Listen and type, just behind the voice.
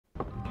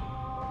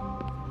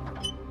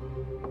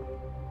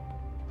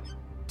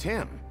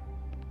Tim,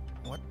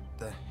 what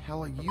the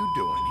hell are you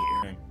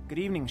doing here? Good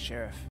evening,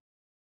 Sheriff.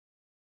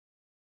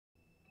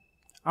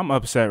 I'm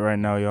upset right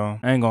now, y'all.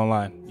 I ain't gonna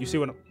lie. You see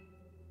what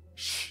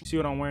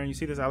I'm wearing? You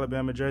see this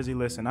Alabama jersey?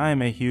 Listen, I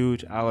am a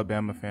huge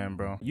Alabama fan,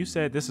 bro. You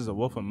said this is a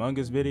Wolf Among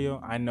Us video.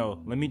 I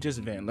know. Let me just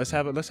vent. Let's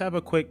have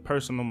a quick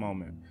personal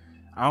moment.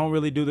 I don't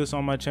really do this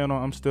on my channel.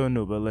 I'm still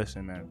new, but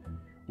listen, man.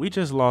 We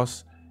just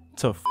lost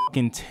to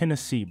fucking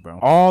Tennessee, bro.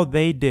 All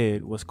they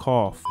did was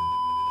call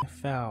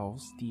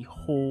fouls the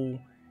whole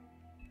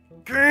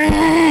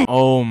game.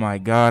 Oh my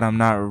God,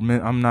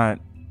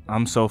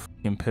 I'm so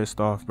fucking pissed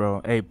off,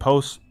 bro. Hey,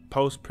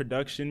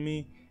 post-production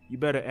me, you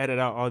better edit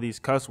out all these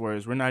cuss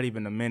words. We're not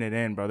even a minute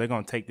in, bro. They're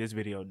gonna take this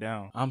video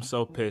down. I'm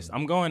so pissed.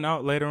 I'm going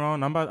out later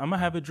on. I'm gonna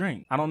have a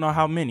drink. I don't know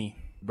how many,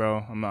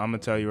 bro. I'm gonna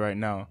tell you right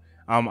now.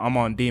 I'm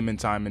on demon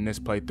time in this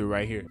playthrough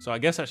right here. So I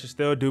guess I should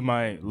still do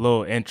my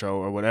little intro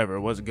or whatever.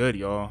 What's good,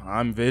 y'all?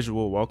 I'm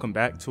Visual. Welcome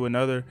back to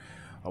another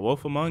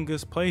Wolf Among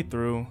Us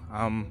playthrough.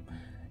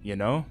 You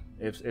know,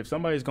 if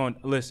somebody's going,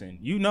 listen,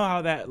 you know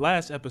how that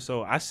last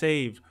episode I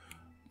saved.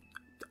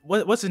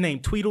 What's his name?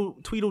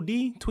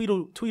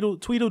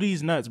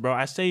 Tweedled's nuts, bro.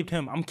 I saved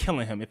him. I'm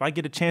killing him. If I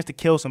get a chance to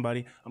kill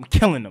somebody, I'm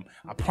killing them.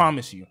 I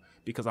promise you,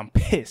 because I'm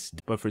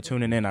pissed. But for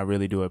tuning in, I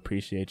really do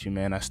appreciate you,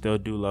 man. I still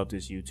do love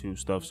this YouTube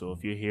stuff. So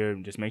if you're here,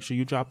 just make sure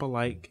you drop a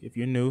like. If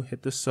you're new,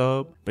 hit the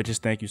sub. But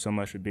just thank you so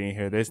much for being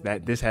here.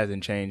 This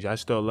hasn't changed. I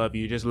still love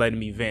you. Just letting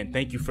me vent.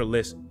 Thank you for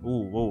listening.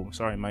 Ooh,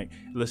 sorry, Mike.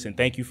 Listen,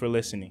 thank you for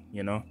listening.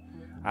 You know.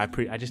 I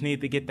just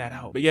needed to get that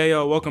out. But yeah,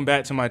 yo, welcome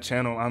back to my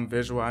channel. I'm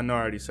Visual. I know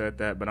I already said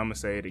that, but I'm gonna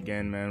say it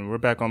again, man. We're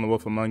back on the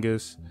Wolf Among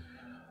Us.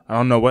 I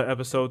don't know what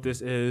episode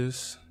this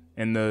is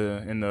in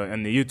the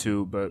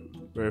YouTube, but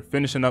we're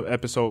finishing up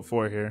episode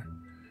 4 here.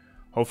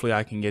 Hopefully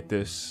I can get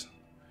the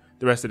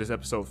rest of this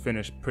episode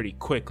finished pretty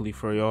quickly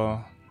for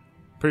y'all.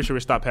 Pretty sure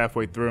we stopped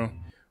halfway through,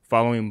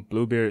 following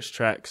Bluebeard's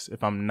tracks,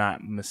 if I'm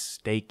not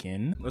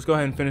mistaken. Let's go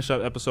ahead and finish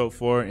up episode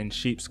 4 in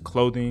sheep's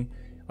clothing.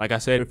 Like I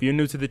said, if you're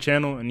new to the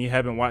channel and you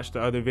haven't watched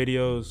the other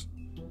videos,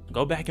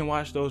 go back and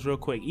watch those real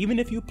quick. Even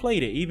if you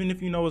played it, even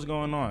if you know what's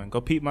going on,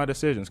 go peep my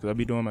decisions, because I'll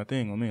be doing my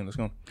thing on me. Let's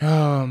go.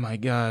 Oh my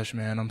gosh,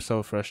 man. I'm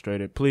so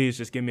frustrated. Please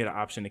just give me the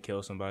option to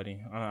kill somebody.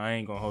 I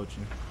ain't gonna hold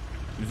you.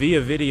 Via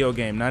video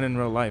game, not in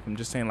real life. I'm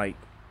just saying, like...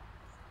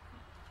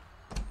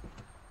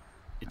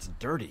 It's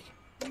dirty.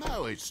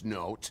 No, it's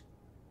not.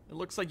 It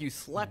looks like you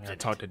slept in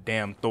Talk to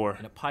damn Thor.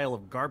 in a pile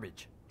of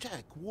garbage.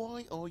 Jack,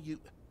 why are you...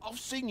 I've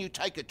seen you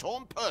take a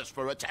torn purse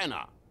for a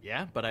tenner.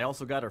 Yeah, but I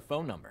also got her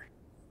phone number.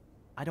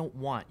 I don't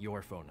want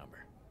your phone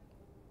number.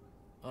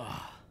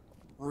 Ugh,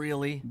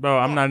 really? Bro,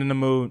 I'm not in the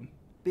mood.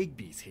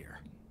 Bigby's here.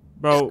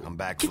 Bro, Come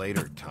back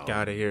later, Toad. Get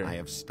outta here. I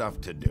have stuff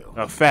to do.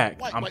 a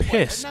fact. Wait, I'm wait,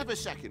 pissed. Another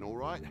second, all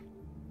right?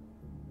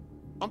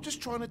 I'm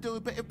just trying to do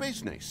a bit of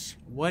business.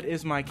 What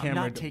is my I'm camera?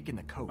 not taking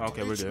the coat.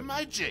 Okay, we're It's good.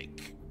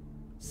 magic.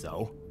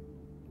 So?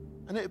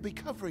 And it'd be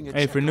covering a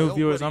Hey, check for I new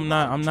viewers, already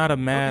I'm not a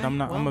mad. Okay, I'm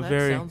well, a that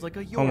very. sounds like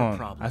a your Hold on.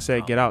 problem, I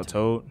said get out,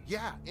 probably. Toad.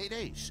 Yeah, it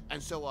is.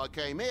 And so I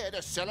came here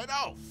to sell it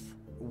off.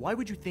 Why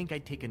would you think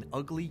I'd take an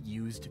ugly,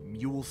 used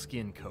mule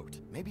skin coat?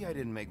 Maybe I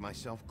didn't make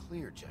myself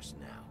clear just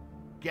now.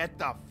 Get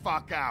the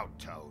fuck out,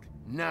 Toad.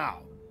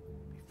 Now.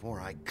 Before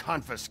I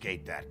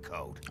confiscate that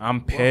coat.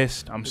 I'm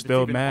pissed. I'm If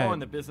still it's even on mad.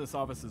 the business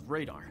office's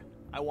radar,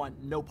 I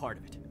want no part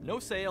of it. No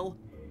sale.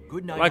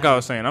 Good night. Like I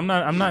was saying, I'm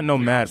not no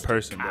mad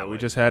person, bro. We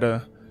just had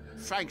a.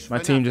 Thanks My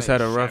for team just had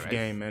a nothing, rough Sheriff.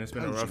 game, man. It's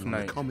been a rough Posing on the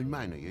night. common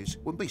man he is.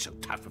 Wouldn't be so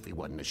tough if he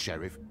wasn't a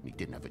sheriff. And he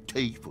didn't have the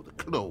teeth or the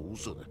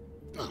claws or the...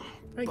 Oh,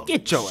 Hey, but-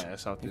 get your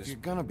ass out If this. you're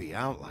gonna be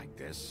out like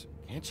this,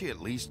 can't you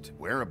at least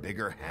wear a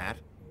bigger hat?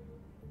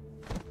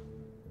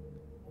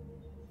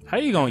 How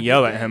you gonna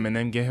yell at him and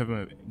then give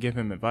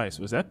him advice?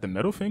 Was that the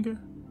middle finger?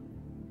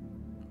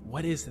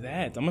 What is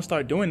that? I'm gonna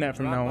start doing that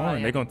from Drop now by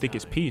on. They're gonna think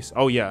it's anytime. peace.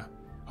 Oh yeah,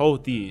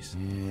 hold these.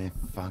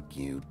 Fuck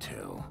you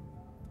too.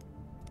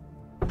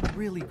 It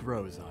really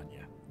grows on you.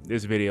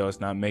 This video is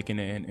not making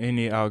it in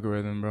any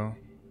algorithm, bro.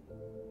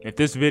 If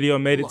this video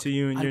made it Look, to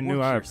you and you're I new,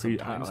 work I here appreciate.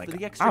 sometimes for the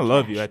Like, extra I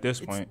love cash. you at this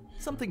It's point.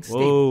 something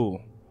stable.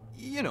 Whoa.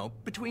 You know,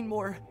 between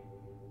more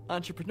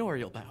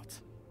entrepreneurial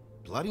bouts.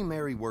 Bloody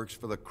Mary works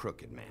for the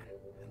Crooked Man.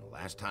 And the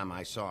last time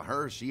I saw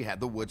her, she had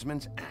the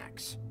woodsman's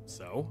axe.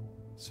 So?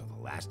 So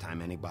the last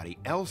time anybody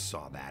else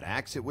saw that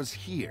axe, it was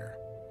here.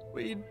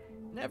 We'd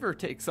never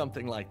take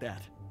something like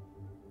that.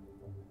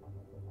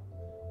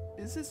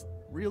 Is this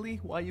really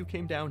why you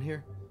came down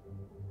here?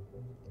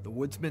 The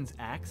woodsman's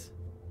axe?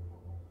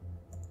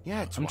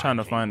 Yeah, it's I'm why trying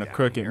I to came find the down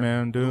Crooked here.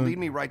 Man, It'll dude. lead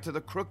me right to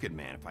the Crooked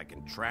Man if I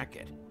can track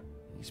it.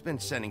 He's been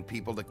sending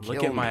people to kill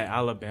Look at me. my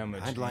Alabama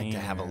I'd like to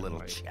chain, have a man. little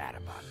Like, chat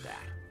about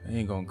that. I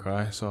ain't gonna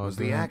cry. So Was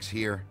the axe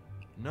here?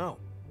 No.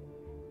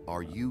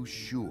 Are you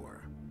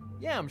sure?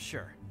 Yeah, I'm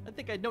sure. I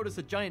think I'd notice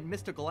a giant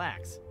mystical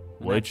axe.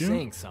 I'm Would not you?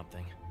 saying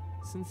something.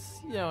 Since,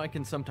 you know, I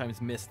can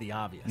sometimes miss the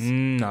obvious.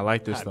 I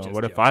like this I'm though. just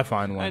What if joking. I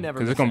find I one? never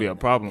Because it's gonna be a miss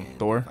problem, And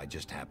Thor. if I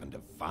just happen to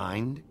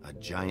find a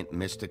giant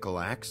mystical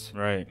axe?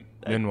 Right.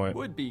 That Then what?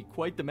 would be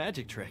quite the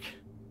magic trick.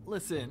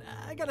 Listen,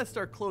 I gotta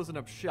start closing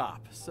up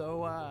shop,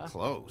 so,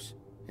 Close.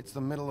 It's the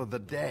middle of the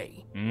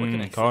day. What can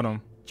I Caught say?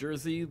 him.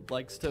 Jersey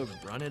likes to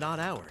run at odd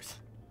hours.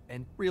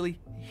 And really,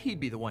 he'd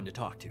be the one to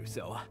talk to,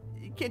 so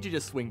can't you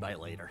just swing by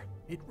later?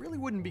 It really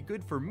wouldn't be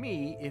good for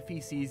me if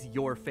he sees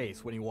your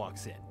face when he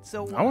walks in.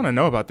 So I want to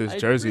know about this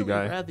Jersey I'd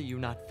really guy. rather you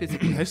not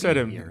physically They said be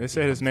him. here They if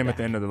said he his comes name at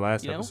the back. end of the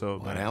last You know?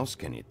 episode. What man. else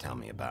can you tell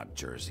me about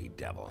Jersey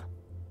Devil?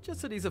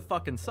 Just that he's a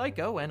fucking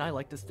psycho, and I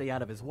like to stay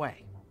out of his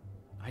way.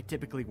 I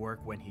typically work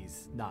when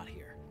he's not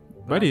here.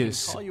 But I Buddy, can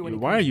is call you when he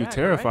why are comes you back,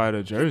 terrified alright?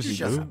 of Jersey,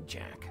 Shut dude? up,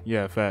 Jack.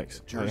 Yeah,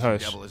 facts. Jersey Like,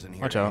 hush. Devil isn't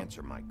here Watch to out.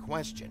 answer my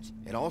questions.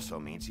 It also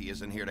means he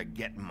isn't here to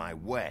get in my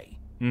way.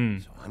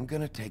 Mm. So I'm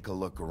gonna take a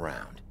look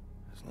around,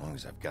 as long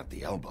as I've got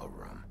the elbow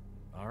room.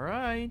 All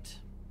right.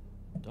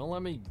 Don't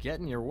let me get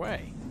in your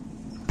way.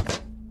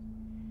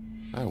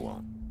 I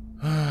won't.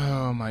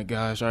 Oh my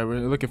gosh, I'm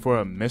really looking for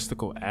a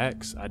mystical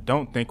axe. I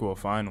don't think we'll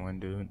find one,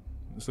 dude.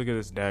 Let's look at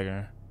this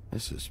dagger.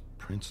 This is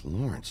Prince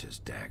Lawrence's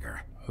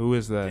dagger. Who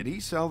is that? Did he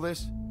sell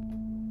this?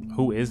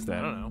 Who is I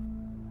that? don't know.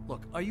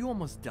 Look, are you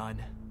almost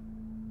done?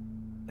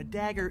 A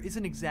dagger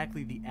isn't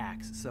exactly the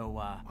axe, so,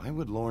 Why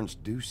would Lawrence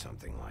do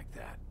something like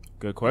that?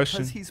 Good question.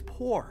 because he's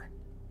poor.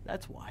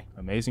 That's why.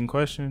 Amazing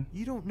question.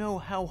 You don't know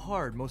how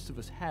hard most of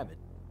us have it,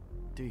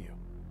 do you?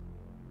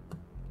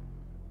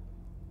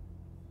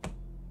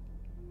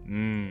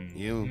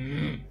 You,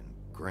 and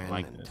Grin,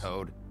 Like and this.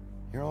 Toad,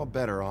 you're all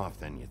better off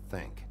than you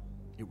think.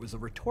 It was a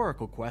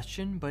rhetorical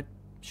question, but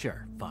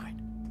sure,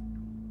 fine.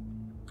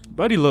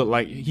 Buddy looked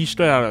like he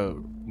straight out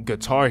of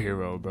Guitar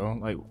Hero, bro.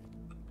 Like,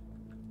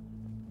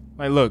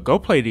 look, go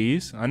play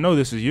these. I know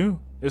this is you.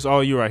 It's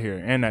all you right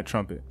here, and that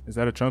trumpet. Is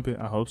that a trumpet?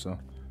 I hope so.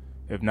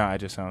 If not, I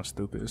just sound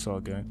stupid. It's all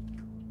good.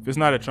 If it's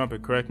not a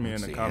trumpet, correct me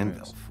What's in the the comments.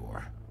 anvil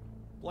for?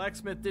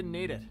 Blacksmith didn't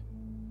need it.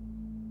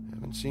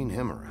 Haven't seen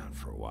him around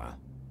for a while.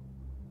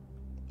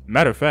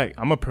 Matter of fact,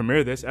 I'm gonna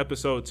premiere this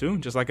episode too,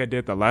 just like I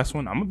did the last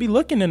one. I'm gonna be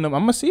looking in them.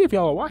 I'm gonna see if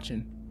y'all are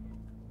watching.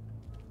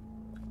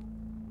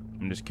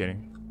 I'm just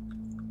kidding.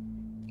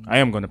 I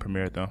am gonna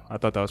premiere it though. I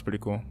thought that was pretty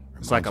cool.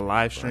 It's like a Reminds me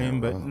live of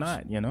stream, but Brian Rose.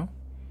 not, you know?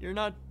 You're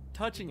not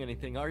touching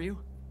anything, are you?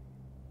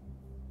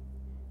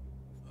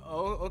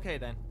 Oh, okay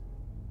then.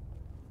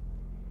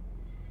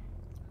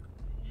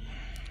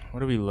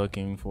 What are we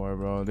looking for,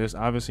 bro? There's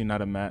obviously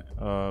not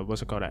a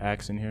what's it called, an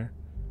axe in here.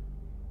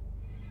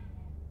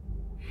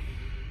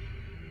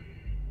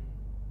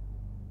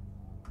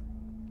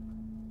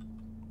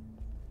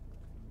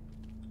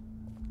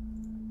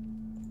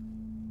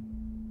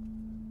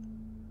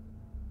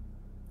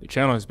 The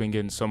channel has been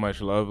getting so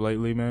much love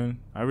lately, man.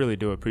 I really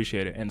do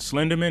appreciate it. And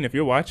Slenderman, if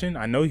you're watching,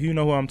 I know you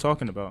know who I'm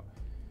talking about.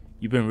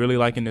 You've been really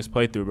liking this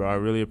playthrough, bro. I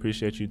really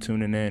appreciate you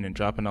tuning in and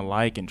dropping a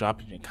like and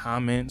dropping your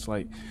comments.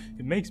 Like,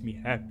 it makes me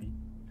happy.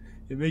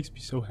 It makes me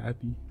so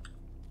happy.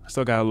 I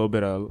still got a little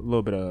bit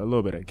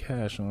of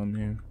cash on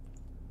me.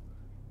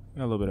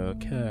 Got a little bit of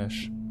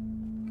cash.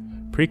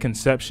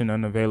 Preconception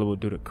unavailable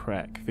due to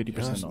crack. 50%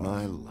 Just off.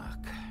 my luck.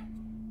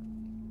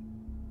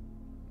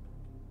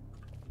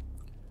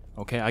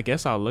 Okay, I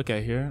guess I'll look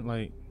at here.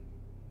 Like,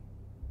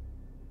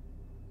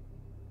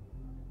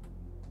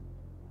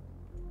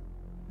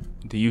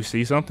 do you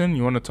see something?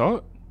 You want to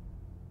talk?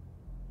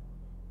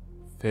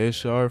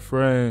 Fish are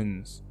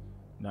friends.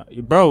 Nah,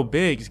 bro,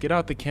 Biggs, get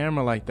out the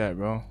camera like that,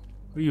 bro.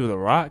 What are you, The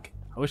Rock?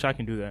 I wish I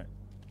can do that.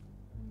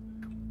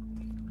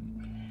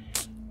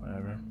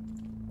 Whatever.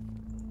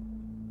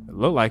 It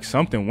looked like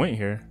something went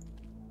here.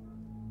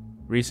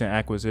 Recent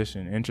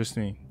acquisition.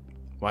 Interesting.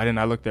 Why didn't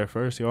I look there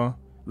first, y'all?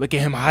 Look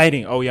at him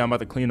hiding. Oh, yeah, I'm about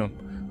to clean him.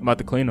 I'm about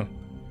to clean him.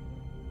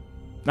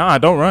 Nah,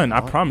 don't run. I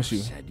Thought promise you.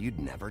 Said you'd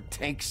never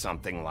take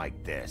something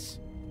like this.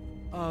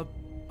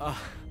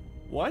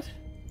 What?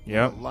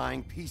 Yep. You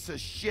lying piece of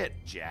shit,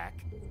 Jack.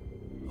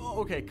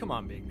 Oh, okay, come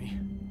on,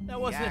 Bigby. That The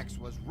wasn't. axe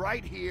was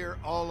right here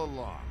all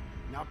along.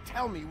 Now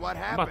tell me what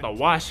I'm happened. about to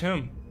wash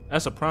him.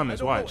 That's a I promise.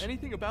 don't Watch. know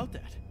anything about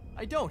that.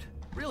 I don't.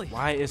 Really.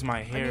 Why is my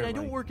I hair mean, I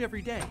don't like- work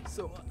every day,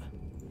 so.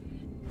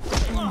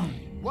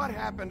 What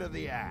happened to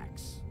the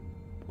axe?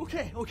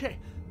 Okay.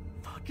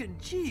 Fucking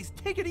jeez,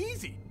 take it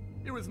easy.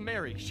 It was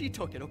Mary. She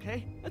took it,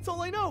 okay? That's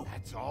all I know.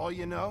 That's all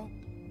you know?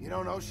 You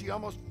don't know she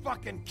almost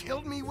fucking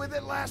killed me with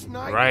it last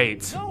night?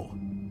 Right.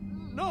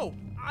 No,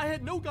 I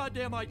had no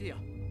goddamn idea.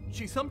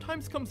 She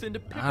sometimes comes in to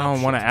pick up I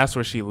don't want to shit. ask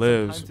where she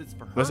lives. Sometimes it's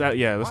for Let's her.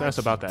 let's Why'd ask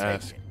about she the take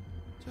ass. it?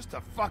 Just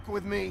to fuck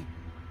with me? You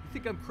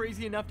think I'm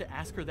crazy enough to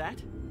ask her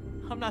that?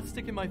 I'm not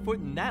sticking my foot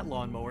in that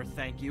lawnmower,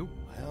 thank you.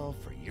 Well,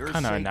 for your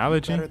Kind of sake,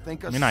 analogy. you better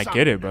think I of mean, I something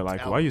get it, to but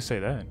like, tell why me. you say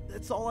that?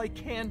 That's all I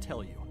can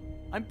tell you.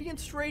 I'm being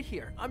straight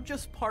here. I'm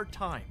just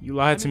part-time. You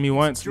lied to me it's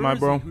once, my Jersey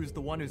bro. Who's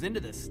the one who's into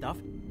this stuff?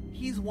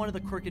 He's one of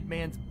the Crooked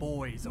Man's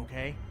boys,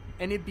 okay?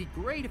 And it'd be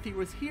great if he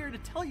was here to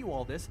tell you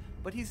all this,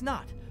 but he's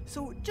not.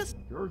 So just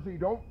Jersey,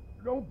 don't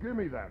give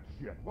me that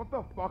shit. What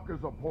the fuck is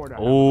the point of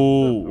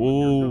Oh, having a system if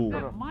you're just oh.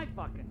 gonna- That's my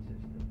fucking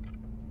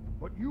system.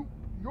 But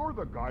you're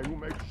the guy who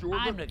makes sure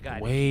I'm that the guy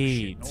that Wait.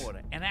 keeps shit in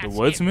order, and that's The it,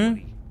 woodsman?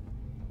 Woody.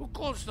 Who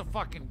closed the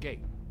fucking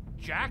gate?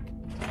 Jack?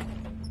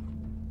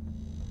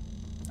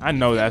 I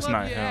know that's Love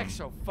not your him. ex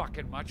so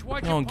fucking much.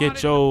 Why'd You you don't pawn get it in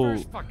the your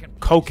first fucking place?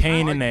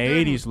 cocaine in the I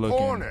didn't 80s looking.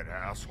 pawn it,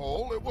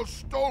 asshole. It was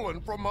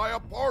stolen from my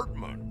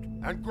apartment.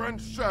 And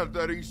Grant said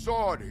that he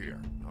saw it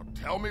here. Now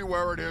tell me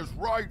where it is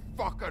right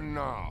fucking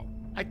now.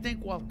 I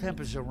think while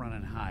tempers are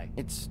running high.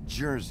 It's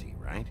Jersey,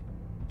 right?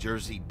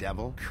 Jersey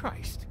Devil?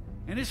 Christ.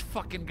 And this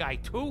fucking guy,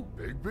 too?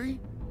 Bigby?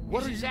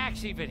 What is his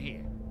axe even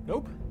here?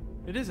 Nope,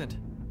 it isn't.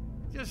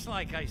 Just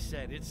like I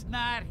said, it's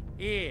not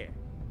here.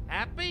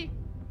 Happy?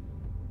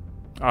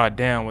 Oh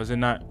damn, was it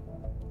not?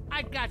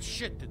 I got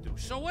shit to do,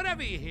 so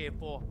whatever you're here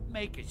for,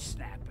 make it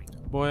snappy.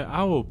 Boy,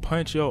 I will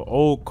punch your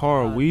old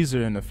Carl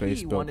Weezer in the face,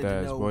 he built wanted to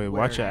ass know boy. where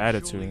Watch your Actually,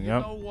 attitude. you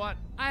Yep. know what?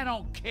 I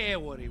don't care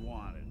what he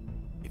wanted.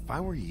 If I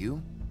were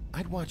you,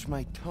 I'd watch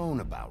my tone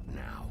about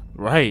now.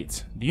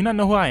 Right. Do you not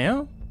know who I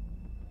am?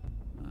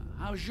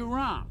 How's your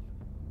arm?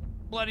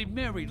 Bloody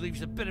Mary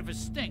leaves a bit of a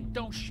stink,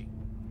 don't she?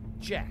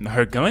 Jack.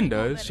 Her gun you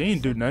know does. that She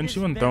ain't do nothing. this She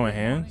wasn't very throwing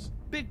hands.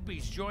 morning,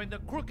 Bigby's joined the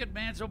Crooked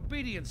Man's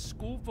Obedience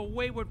School for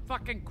Wayward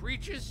fucking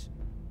creatures.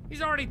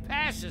 He's already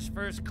passed his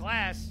first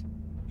class.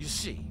 You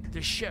see,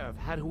 the sheriff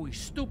had who he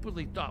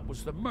stupidly thought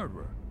was the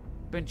murderer.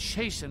 Been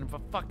chasing him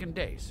for fucking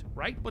days,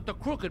 right? But the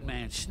Crooked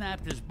Man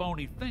snapped his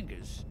bony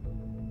fingers,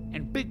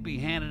 and Bigby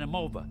handed him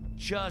over,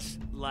 just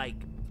like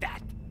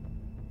that.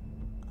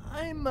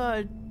 I'm,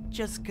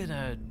 just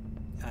gonna,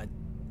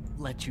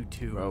 let you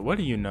two. Bro, what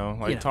do you know?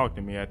 Like, Yeah. talk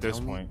to me at this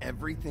Tell me point.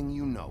 everything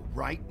you know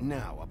right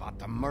now about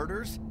the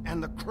murders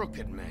and the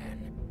Crooked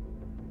Man.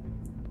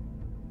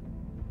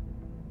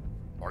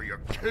 Are you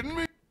kidding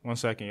me? 1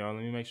 second, y'all.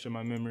 Let me make sure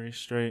my memory's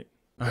straight.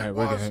 All right, It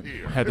we're was good.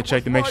 here. Had to It check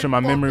was to make sure my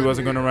right memory fucking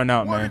wasn't gonna here. run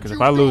out, What man. did Because you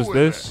if I do lose with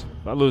this, it?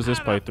 if I lose this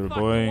How the playthrough, fuck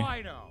boy. do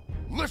I know?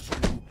 Listen,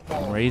 you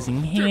bald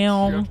Raising dipshit.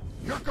 hell.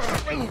 You're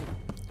gonna...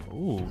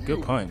 Ooh, good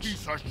You punch.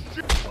 piece of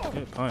shit.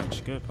 Good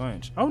punch. Good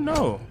punch. Oh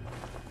no.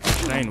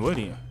 Shane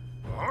Woody.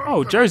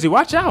 Oh, Jersey,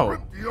 watch out.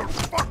 Rip your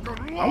fucking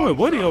I'm with lungs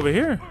Woody out. over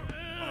here.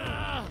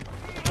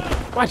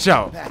 Watch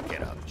out. Back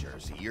it up,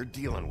 Jersey. You're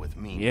dealing with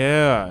me.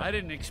 Yeah. I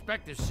didn't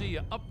expect to see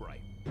you upright.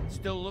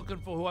 Still looking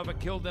for whoever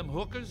killed them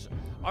hookers?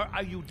 Or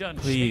are you done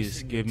Please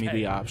chasing give me your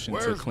the tail? option to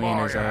Where's clean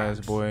my his ass,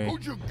 axe? boy.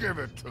 Who'd you give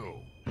it to?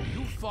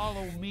 You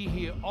follow me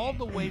here all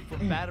the way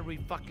from Battery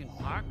fucking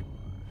Park?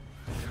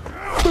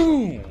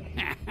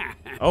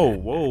 Oh,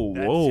 whoa,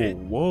 That's whoa, it?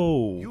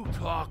 whoa. You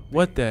talk,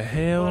 What the but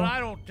hell? I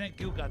don't think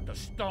you got the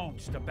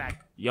stones to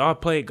back. Y'all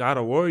played God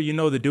of War? You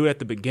know the dude at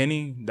the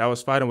beginning that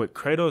was fighting with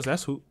Kratos?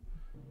 That's who.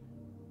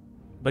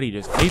 But he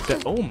just ate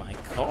that. Oh my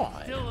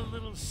god. Still a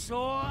little sore,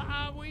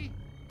 are we?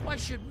 Why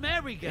should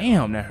Mary get?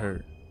 Damn, that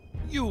hurt.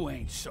 You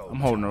ain't so. I'm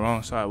holding the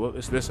wrong side. Well,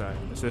 it's this side.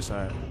 It's this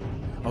side.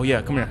 Oh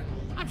yeah, come here.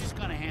 I'm just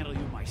gonna handle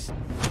you myself.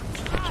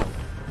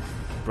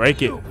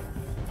 Break it. You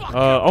fuck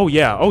Oh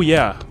yeah. Oh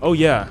yeah. Oh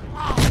yeah.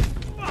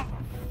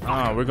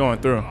 We're going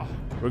through.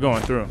 We're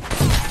going through.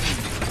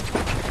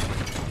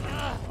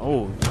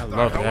 Oh, I love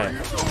What the hell are that.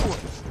 you doing?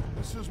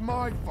 This is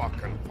my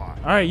fucking fight.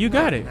 All right, you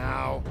got it.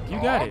 Now, You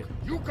got Dog, it.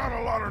 You got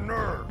a lot of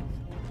nerve.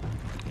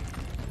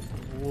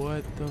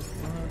 What the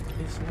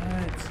fuck is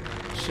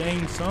that?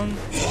 Shang Tsung?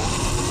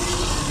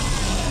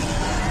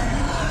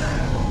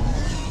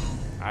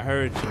 I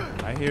heard you.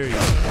 I hear you.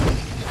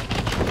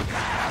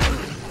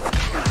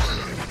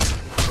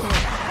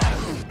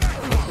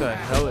 What the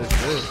hell is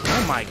this?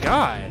 Oh my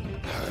god.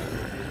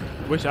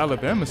 Wish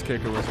Alabama's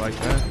kicker was like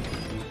that.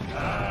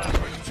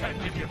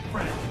 Protected your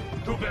friend.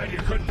 Too bad you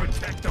couldn't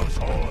protect those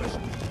whores.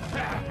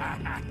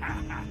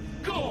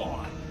 Go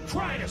on,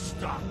 try to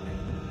stop me.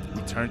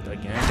 He turned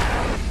again.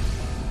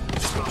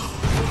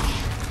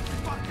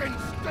 Fucking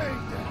stay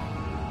there.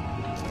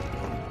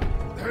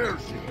 There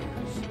she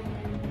is.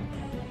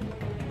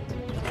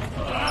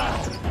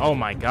 Oh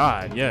my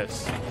god,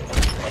 yes.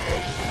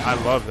 I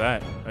love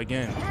that.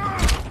 Again.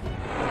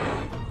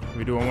 Can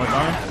we do it one more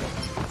time?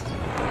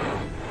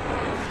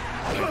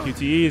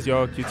 QTEs,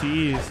 y'all.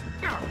 QTEs.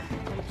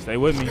 Stay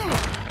with me.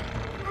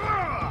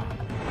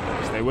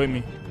 Stay with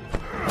me.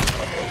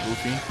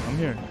 Goofy, I'm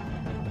here.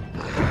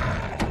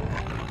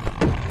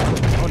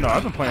 Oh no,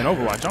 I've been playing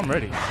Overwatch. I'm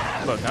ready.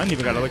 Look, I ain't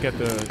even gotta look at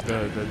the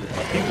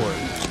keyboard.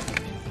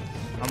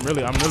 I'm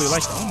really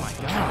like. Oh my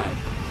god.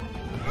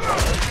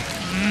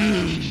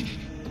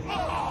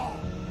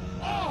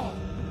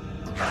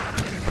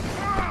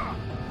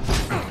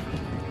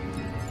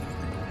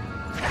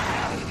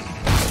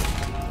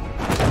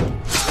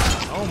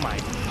 Oh my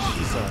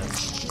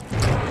Jesus.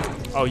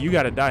 Oh, you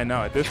gotta die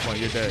now. At this point,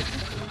 you're dead.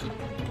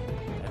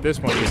 At this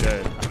point, you're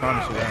dead. I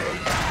promise you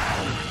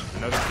that.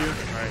 Another cue?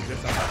 Alright,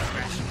 this time.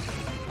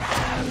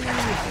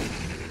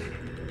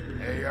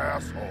 Hey,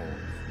 asshole.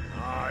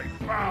 I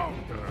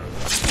found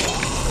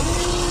her.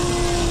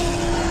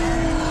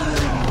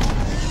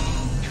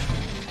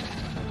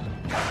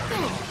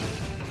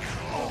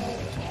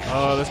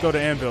 Let's go to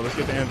Anvil. Let's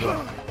get to Anvil.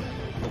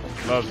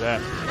 Love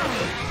that.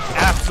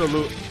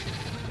 Absolute.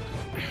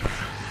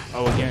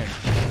 Oh, again.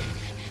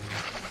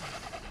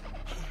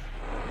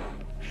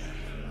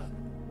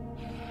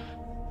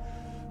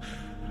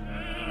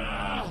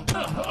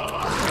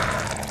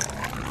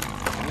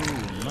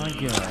 Oh my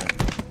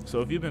god. So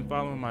if you've been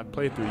following my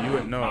playthrough, you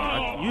would know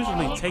I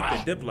usually take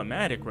the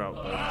diplomatic route,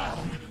 but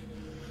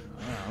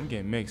I'm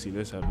getting mixy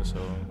this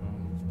episode.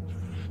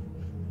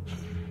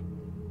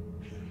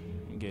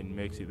 I'm getting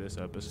mixy this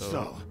episode.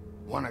 So,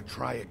 wanna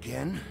try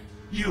again?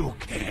 You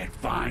can't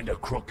find a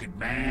crooked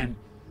man.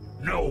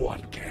 No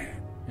one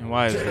can. And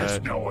why is There's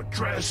that? no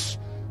address,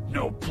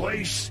 no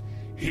place.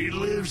 He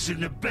lives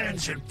in the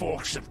bends and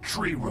forks of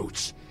tree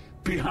roots,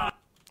 behind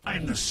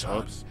the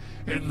sun, Oops.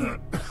 in the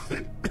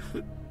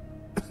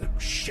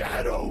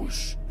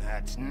shadows.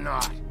 That's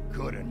not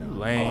good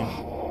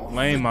enough.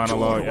 Lame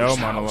monologue, L Door's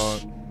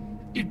monologue, house.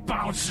 It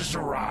bounces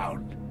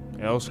around,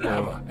 L never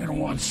score. in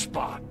one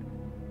spot.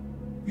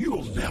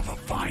 You'll never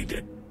find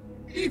it.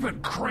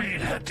 Even Crane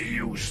had to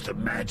use the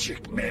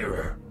magic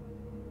mirror.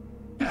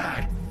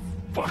 That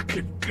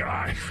fucking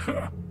guy.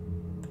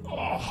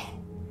 Oh,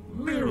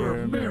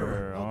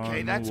 mirror. Okay,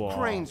 on that's the wall.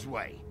 Crane's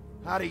way.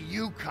 How do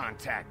you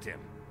contact him?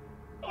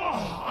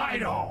 Oh, I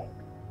don't.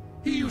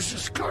 He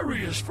uses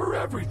couriers for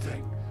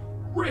everything.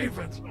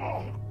 Ravens,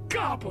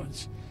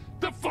 goblins,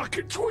 the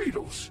fucking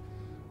Tweedles.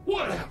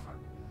 Whatever.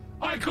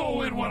 I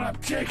go in when I'm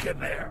taken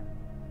there.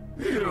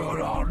 You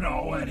don't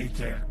know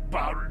anything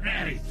about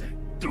anything,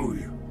 do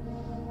you?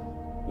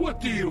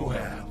 What do you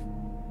have?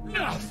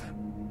 Nothing.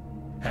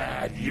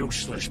 That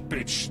useless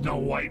bitch Snow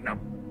White and a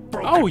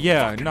broken Oh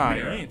yeah, fucking nah,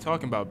 you mirror. ain't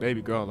talking about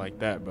baby girl like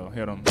that, bro.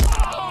 Hit him,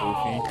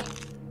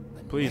 goofy.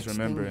 Please Next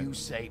remember thing it. you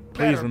say Please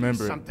better be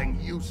remember it. something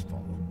useful.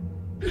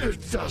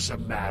 It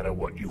doesn't matter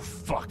what you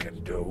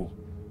fucking do.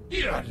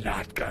 You're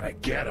not gonna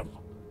get him.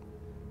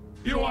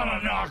 You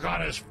wanna knock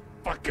on his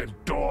fucking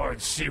door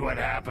and see what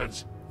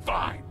happens?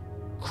 Fine.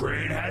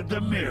 Crane had the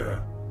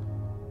mirror.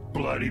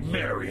 Bloody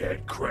Mary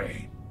had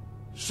Crane.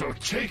 So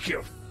take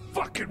your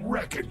fucking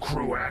wrecking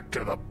crew act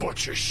to the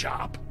butcher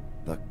shop.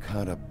 The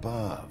cut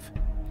above.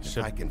 If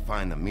Should- I can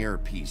find the mirror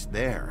piece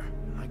there,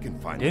 I can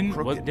find the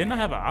crooked Didn't I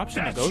have an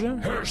option to That's go there?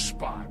 her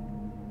spot.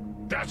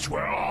 That's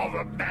where all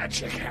the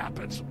magic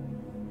happens.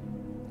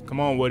 Come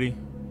on, Woody.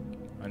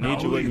 I need Now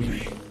you with leave me.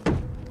 me,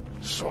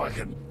 so I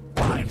can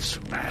find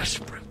some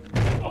aspirin.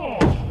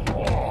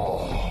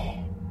 Oh.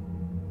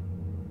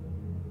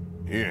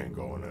 He ain't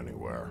going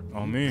anywhere.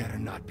 On me. Better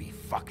not be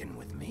fucking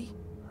with me,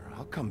 or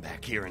I'll come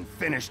back here and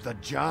finish the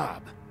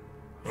job.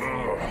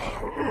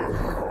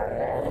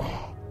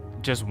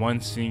 Just one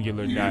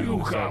singular dot in You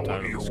the got what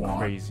subtitle you is want.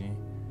 crazy.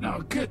 Now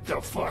get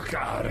the fuck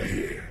out of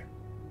here.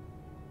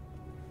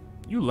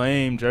 You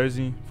lame,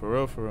 Jersey. For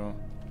real, for real.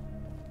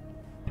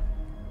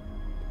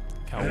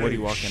 How Hey, Woody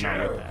walking out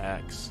with Sheriff. the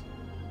axe.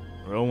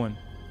 Real one.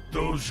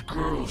 Those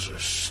girls are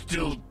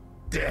still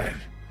dead.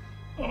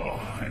 Oh,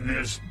 and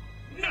there's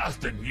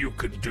nothing you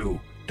can do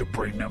to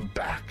bring them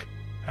back.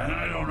 And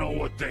I don't know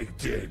what they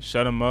did,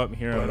 Shut him up,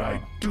 hear him but I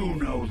out. do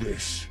know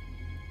this.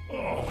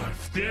 Oh,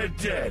 if they're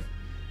dead,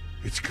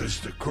 it's 'cause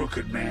the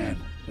crooked man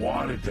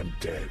wanted them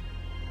dead.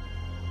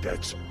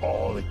 That's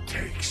all it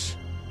takes.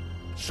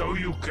 So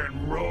you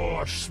can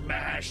roar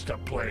smash the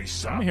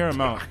place up. Let me hear him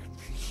out.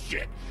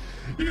 Shit.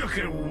 You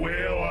can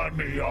wail on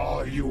me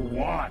all you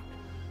want,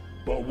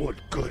 but what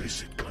good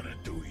is it gonna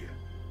do you?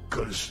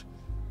 'Cause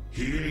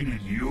he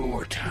ain't in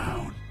your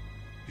town.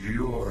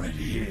 You're in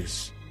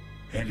his.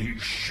 And he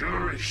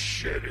sure as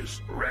shit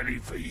is ready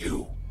for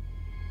you.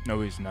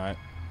 No, he's not.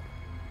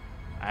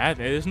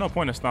 There's no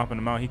point in stomping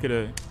him out. He could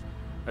have.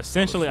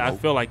 Essentially, I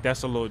feel like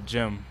that's a little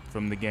gem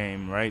from the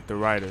game, right? The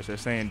writers, they're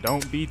saying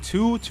don't be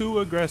too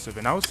aggressive,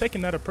 and I was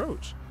taking that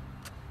approach.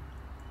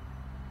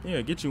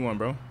 Yeah, get you one,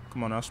 bro.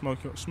 Come on, I'll smoke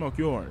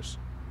yours.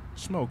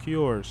 Smoke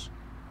yours.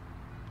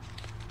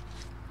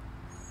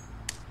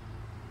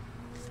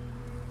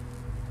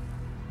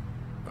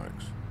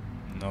 Thanks.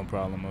 No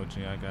problem, OG.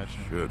 I got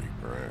you. Shitty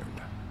brand.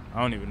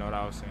 I don't even know what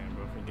I was saying,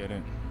 bro. Forget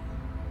it.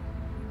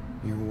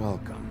 You're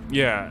welcome.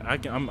 Yeah, I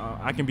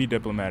can be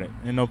diplomatic.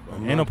 Ain't no I'm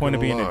point not in gonna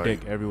being a lie,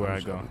 dick everywhere I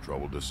was go. having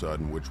trouble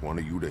deciding which one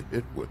of you to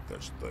hit with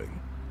this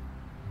thing.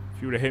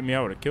 If you would have hit me,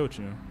 I would have killed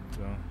you.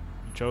 So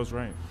you chose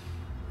right.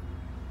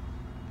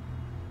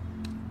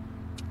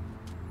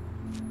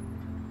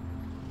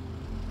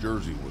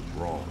 Jersey was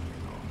wrong,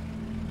 you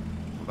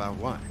know, About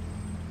what?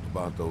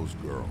 about those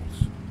girls.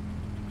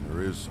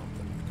 There is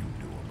something you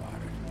can do about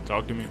it.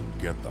 Talk to me.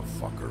 Get the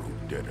fucker who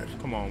did it.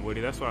 Come on, Woody.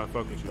 That's why I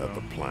fuck with Is you, that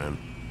bro. the plan?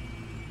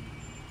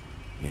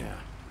 Yeah,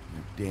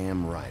 you're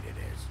damn right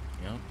it is.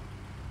 Yep.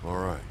 All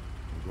right,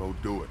 go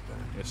do it then.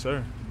 Yes,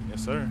 sir.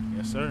 Yes, sir.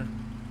 Yes, sir.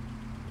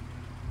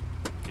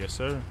 Yes,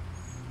 sir.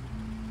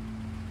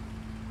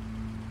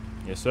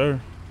 Yes, sir.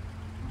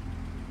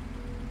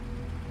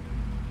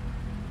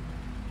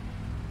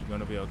 You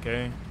gonna be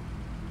okay?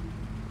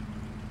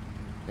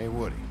 Hey,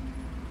 Woody,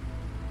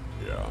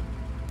 Yeah.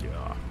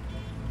 Yeah.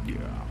 Yeah.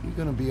 you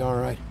gonna be all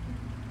right?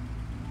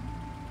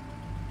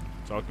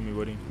 Talk to me,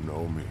 Woody. You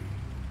know me.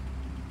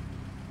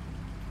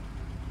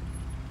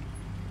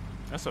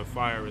 That's a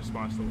fire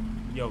response to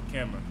yo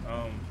camera.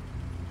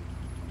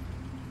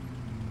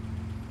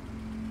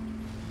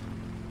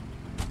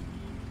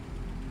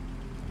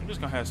 I'm just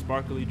gonna have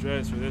sparkly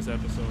dreads for this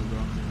episode, bro.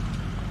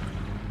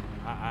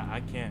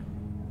 I can't.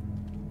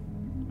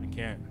 I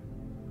can't.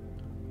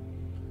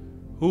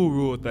 Who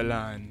ruled the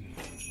land?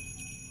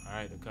 All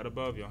right, the cut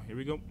above, y'all. Here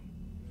we go.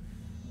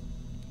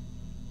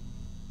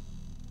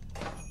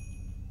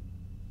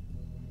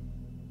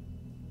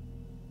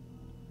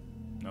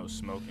 No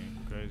smoking.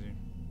 Crazy.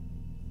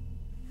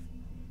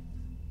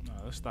 Nah,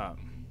 let's stop.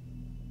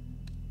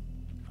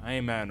 I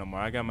ain't mad no more.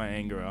 I got my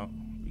anger out.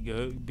 We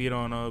good. Beat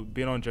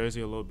on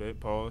Jersey a little bit.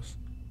 Pause.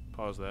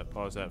 Pause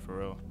that for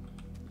real.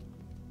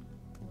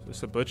 Is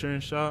this a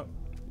butchering shop?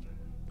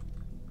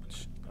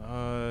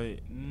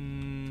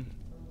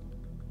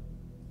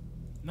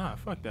 Nah,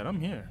 fuck that. I'm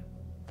here.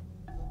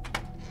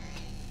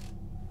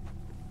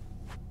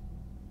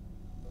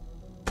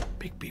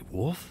 Bigby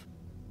Wolf?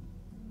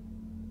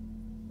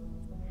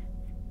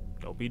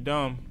 Don't be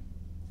dumb.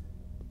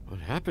 What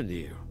happened to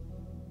you?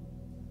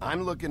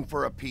 I'm looking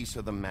for a piece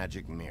of the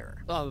magic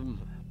mirror.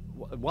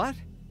 What?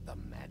 The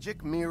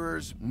magic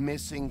mirror's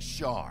missing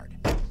shard.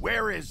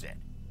 Where is it?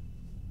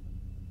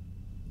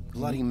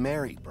 Bloody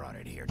Mary brought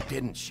it here,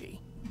 didn't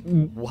she?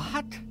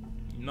 What?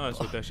 You know that's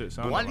what that shit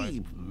sounded Bloody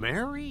like.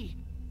 Mary?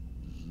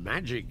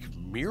 Magic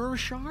mirror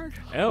shard?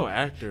 L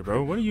actor,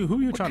 bro. Who are you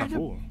What trying kind to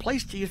fool? of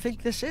place do you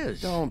think this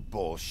is? Don't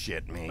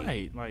bullshit me.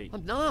 Right, like,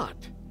 I'm not.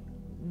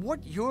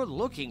 What you're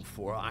looking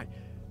for, I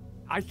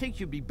think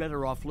you'd be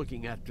better off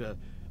looking at the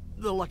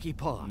Lucky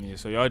Pond. yeah,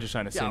 so y'all just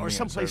trying to send Yeah, me or in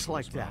someplace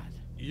circles, like bro. that.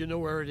 You know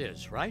where it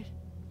is, right?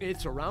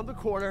 It's around the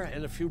corner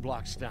and a few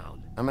blocks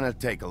down. I'm gonna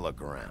take a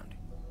look around.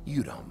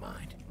 You don't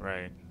mind.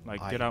 Right. Like,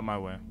 get out my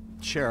way.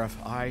 Sheriff,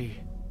 What you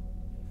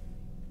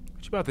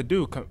about to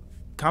do?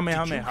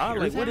 Kamehameha? hear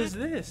Like, what that? is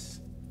this?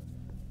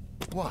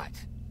 What?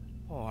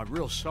 Oh, I'm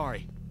real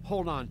sorry.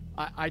 Hold on.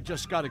 I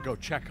just gotta go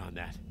check on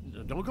that.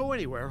 Don't go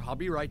anywhere. I'll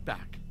be right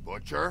back.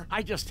 Butcher?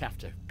 I just have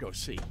to go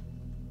see.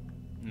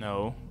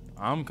 No,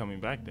 I'm coming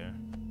back there.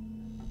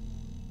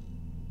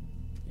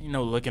 Ain't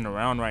no looking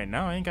around right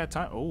now. I ain't got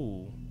time.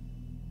 Oh.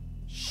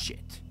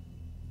 Shit.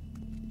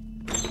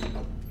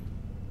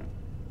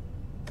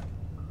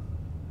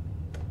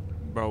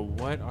 Bro,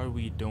 what are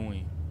we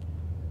doing?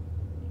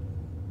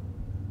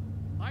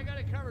 I got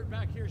it covered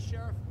back here,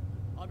 Sheriff.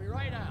 I'll be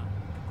right out.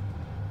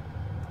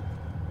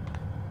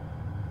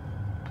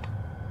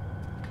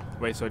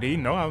 Wait, so does he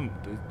know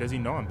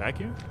I'm back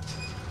here?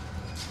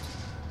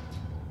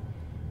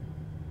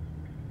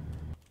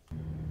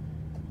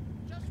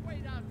 Just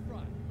wait out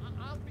front.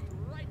 I'll be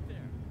right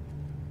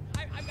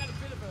there. I've got a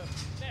bit of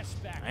a mess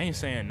back. I ain't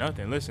saying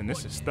nothing. Listen,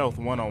 this is Stealth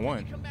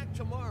 101. Come back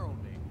tomorrow,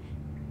 maybe.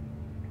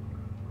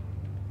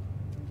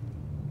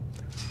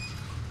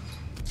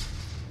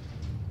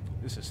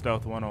 This is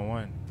Stealth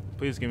 101.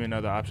 Please give me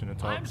another option to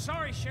talk. I'm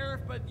sorry,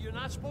 Sheriff, but you're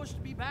not supposed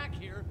to be back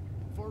here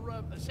for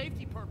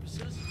safety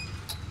purposes.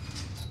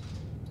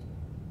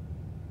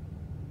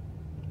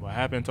 What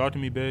happened? Talk to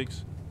me,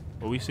 Biggs.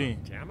 What we see?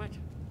 Damn it.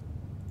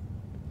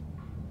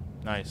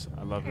 Nice.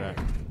 I love that.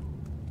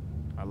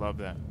 I love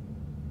that.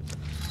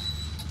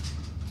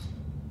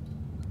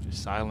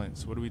 Just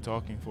silence. What are we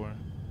talking for?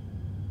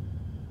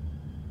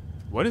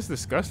 What is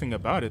disgusting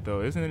about it,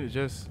 though? Isn't it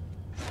just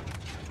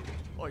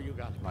Oh, you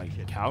got to be like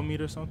kidding. cow meat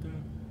or something?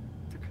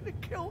 They're gonna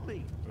kill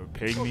me. Or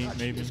pig Oh, meat, God,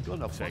 maybe? she's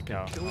gonna Said fucking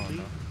cow. kill I don't me.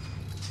 know.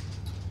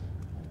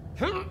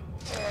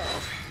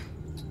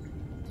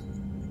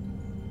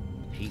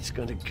 He's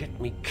gonna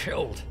get me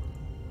killed.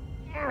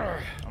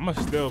 I'm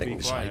gonna still be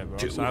Things quiet, I bro.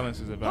 do. Silence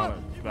is a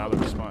valid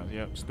response.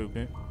 Yep,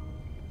 stupid.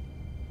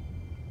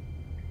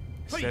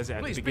 Please, Says it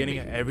at please, the beginning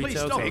Bigby, of every please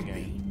Telltale don't.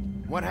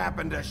 game. What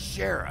happened to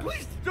Sheriff?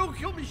 Please don't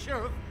kill me,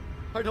 Sheriff.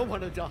 I don't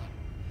want to die.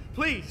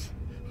 Please,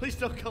 please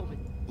don't kill me.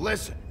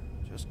 Listen,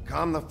 just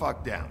calm the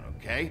fuck down,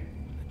 okay?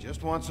 I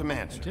just want some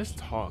answers. Just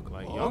talk.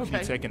 Like, y'all be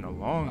Okay. taking a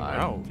long I'm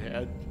route.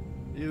 dead.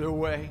 Either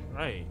way.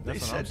 Right. They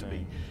That's what I'm said to me,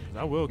 saying. 'Cause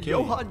I will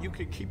kill Johan, you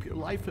could keep your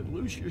life and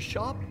lose your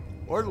shop,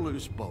 or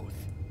lose both.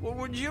 What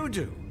would you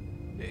do?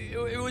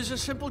 It was a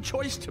simple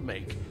choice to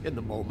make in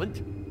the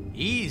moment.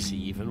 Easy,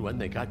 even when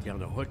they got you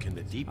on a hook in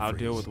the deep you. I'll freeze.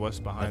 deal with what's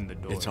behind the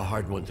door. It's a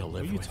hard one to What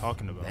live are you with.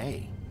 talking about?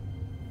 Hey,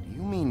 do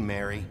you mean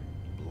Mary?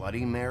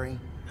 Bloody Mary?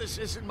 This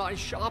isn't my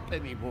shop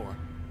anymore.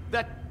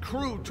 That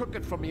crew took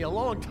it from me a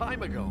long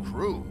time ago.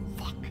 Crew?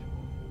 Fuck.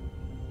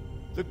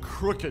 The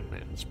Crooked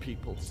Man's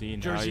people. See,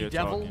 now Jersey you're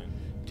Devil, talking.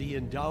 D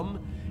and Dumb,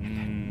 and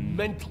that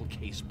mental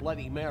case,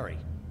 Bloody Mary.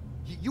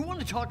 You want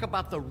to talk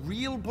about the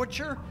real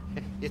butcher?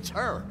 It's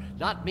her,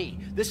 not me.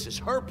 This is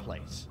her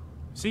place.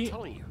 See? I'm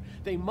telling you,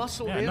 they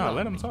muscled Yeah, in no, on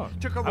let me. him talk.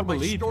 Took over I my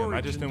believe him. I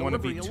storage just and didn't want to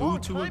be delivery a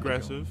long too time ago.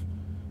 aggressive,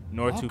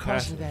 nor All too 'cause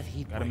passive. of that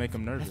heat Gotta wave. make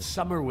him That nervous.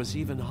 summer was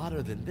even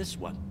hotter than this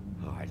one.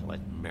 Oh, I'd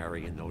let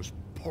Mary and those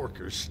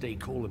porkers stay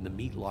cool in the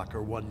meat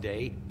locker one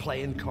day,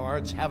 playing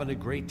cards, having a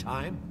great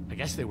time. I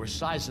guess they were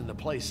sizing the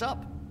place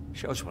up.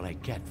 Shows what I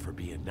get for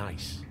being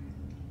nice.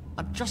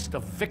 I'm just a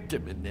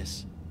victim in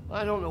this.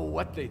 I don't know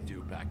what they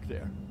do back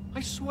there. I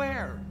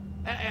swear.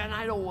 And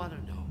I don't want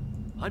to know.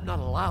 I'm not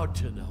allowed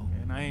to know.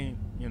 And I ain't,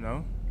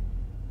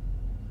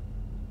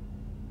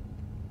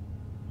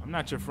 I'm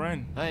not your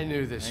friend. I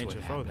knew this Ain't would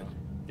your foe, happen.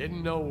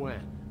 Didn't know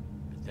when.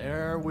 But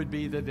there would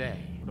be the day.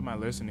 What am I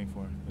listening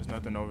for? There's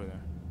nothing over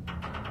there.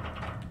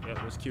 Yeah,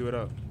 let's cue it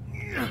up.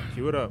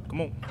 Cue it up.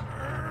 Come on.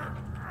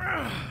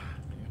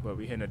 But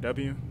we hitting a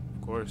W?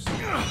 Of course.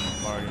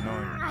 I'm already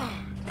knowing.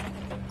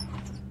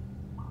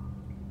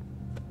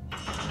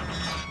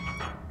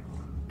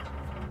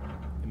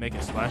 They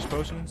making slash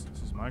potions?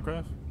 This is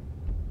Minecraft?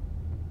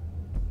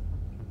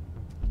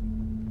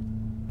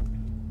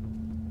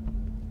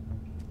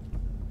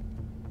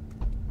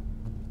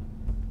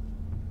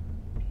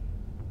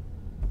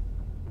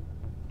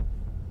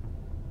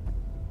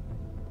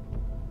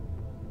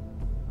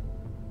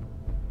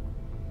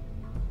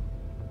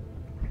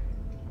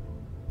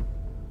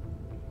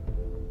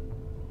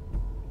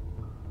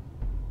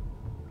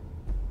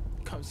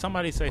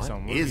 Somebody say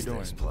something. What are you doing?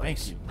 This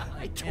place? Thank you.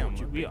 I told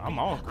you. I'm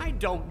all. I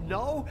don't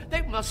know.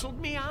 They muscled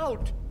me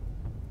out.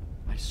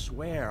 I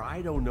swear,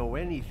 I don't know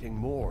anything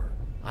more.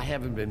 I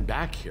haven't been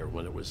back here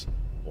when it was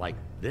like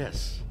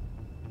this.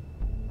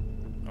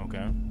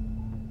 Okay.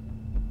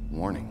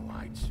 Warning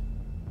lights.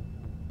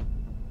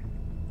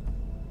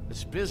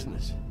 It's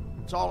business.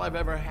 It's all I've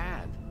ever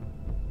had.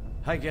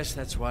 I guess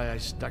that's why I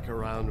stuck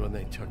around when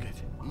they took it.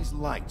 These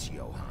lights,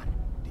 Johan.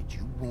 Did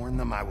you warn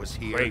them I was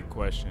here? Great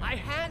question. I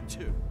had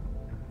to.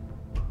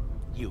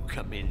 You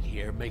come in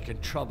here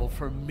making trouble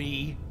for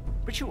me,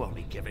 but you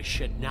only give a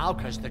shit now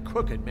because the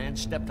crooked man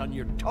stepped on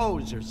your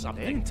toes or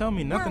something. They didn't tell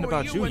me nothing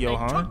about you, when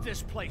Johan. They took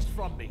this place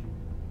from me.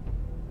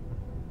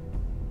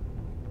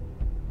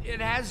 It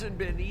hasn't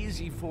been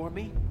easy for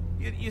me.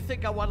 You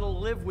think I want to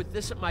live with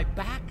this at my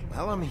back?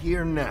 Well, I'm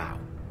here now.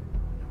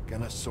 I'm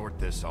gonna sort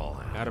this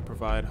all out. Gotta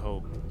provide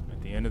hope.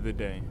 At the end of the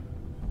day,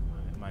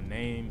 my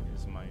name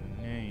is my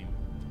name.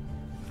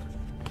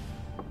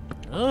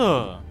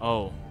 Ugh.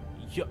 Oh.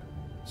 Yeah.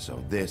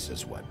 So this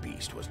is what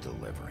Beast was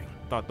delivering.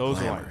 Thought those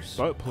were like Glamours,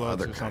 butt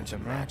plugs other or kinds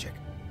something, of man. magic.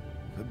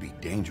 Could be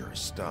dangerous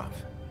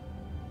stuff.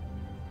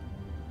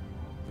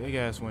 Big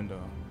ass window.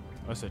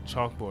 That's a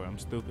chalkboard. I'm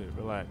stupid.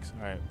 Relax.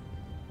 All right.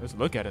 Let's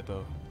look at it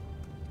though.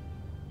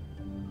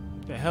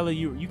 The hell are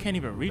you? You can't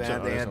even reach it.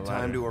 Bad Oh, they there's had a time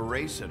ladder. to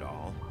erase it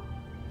all.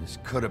 This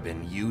could have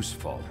been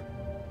useful.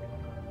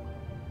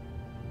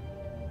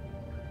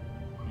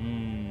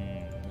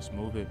 Let's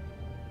move it.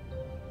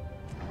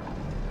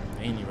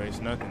 They ain't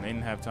erased nothing. They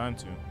didn't have time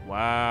to.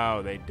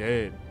 Wow, they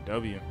did.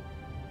 W.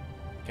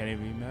 Can't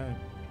even be mad.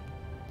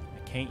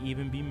 I can't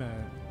even be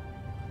mad.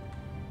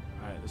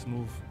 Alright, let's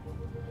move.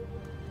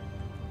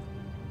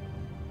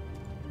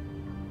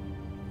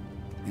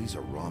 These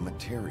are raw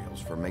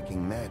materials for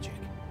making magic.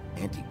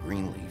 Auntie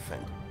Greenleaf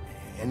and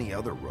any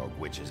other rogue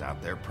witches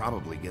out there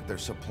probably get their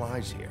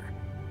supplies here.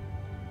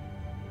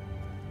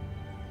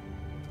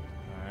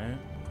 Alright,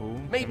 cool.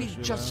 Maybe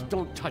Chemistry just lab.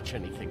 don't touch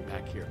anything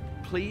back here,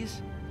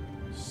 please?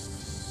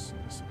 It's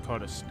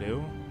called a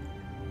still.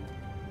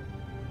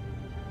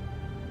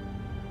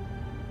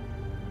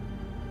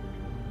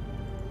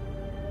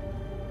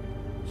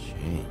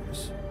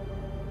 Chains.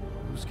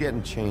 Who's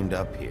getting chained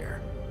up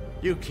here?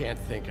 You can't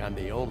think I'm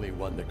the only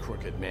one the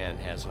crooked man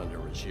has under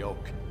his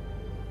yoke.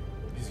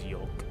 His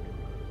yoke.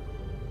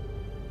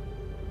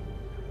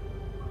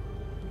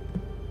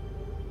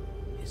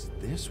 Is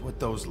this what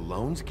those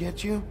loans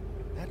get you?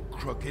 That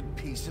crooked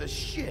piece of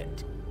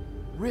shit.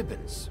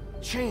 Ribbons,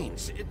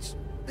 chains,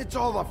 it's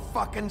all the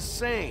fucking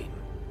same.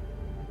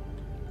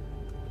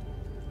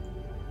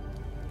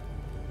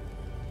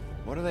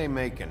 What are they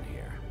making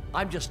here?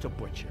 I'm just a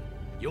butcher.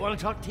 You want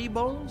to talk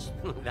T-bones?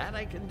 That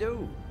I can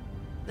do.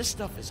 This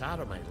stuff is out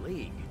of my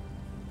league.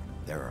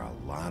 There are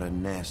a lot of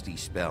nasty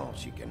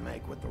spells you can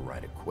make with the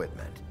right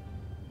equipment.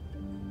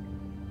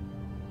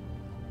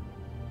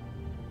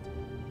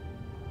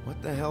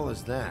 What the hell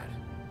is that?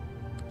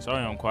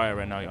 Sorry I'm quiet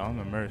right now, y'all. I'm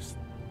immersed.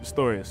 The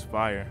story is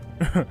fire.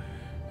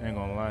 Ain't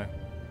gonna lie.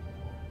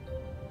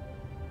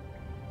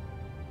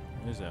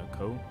 Is that a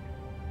coat?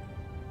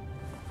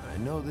 I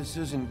know this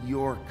isn't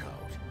your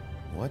coat.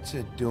 What's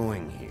it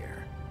doing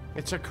here?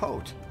 It's a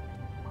coat.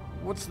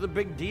 What's the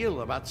big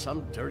deal about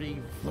some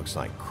dirty... Looks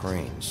like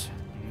Crane's.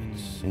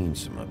 It's seen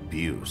some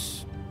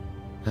abuse.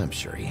 I'm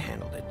sure he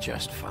handled it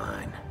just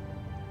fine.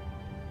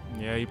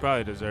 Yeah, he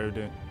probably deserved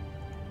it.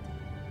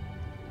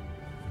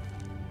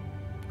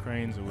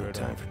 Crane's a No weirdo.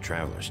 time for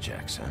traveler's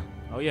checks, huh?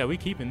 Oh yeah, we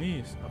keeping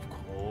these. Of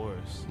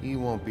course. You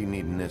won't be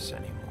needing this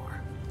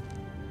anymore.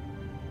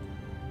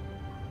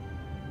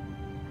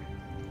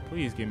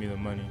 Please give me the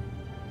money.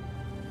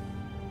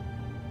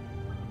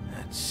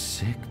 That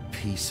sick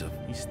piece of...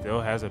 He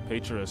still has a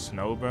picture of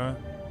Snow, bruh.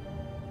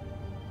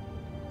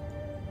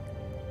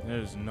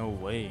 There's no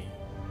way.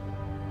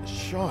 The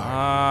shard.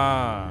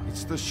 Ah,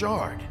 It's the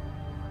shard.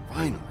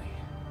 Finally.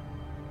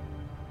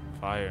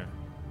 fire.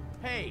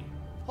 Hey,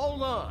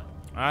 hold on.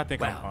 I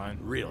think I'm Well, fine.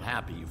 real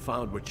happy you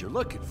found what you're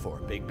looking for,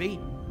 Bigby.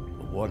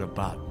 But what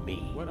about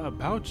me? What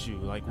about you?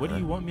 Like, what do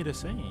you want me to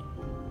say?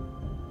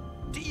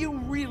 Do you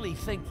really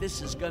think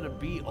this is gonna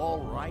be all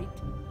right?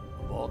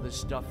 Of all this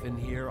stuff in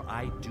here,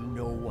 I do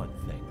know one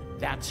thing.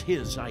 That's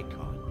his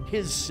icon,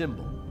 his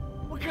symbol.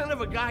 What kind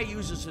of a guy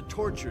uses a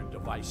torture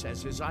device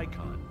as his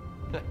icon?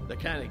 The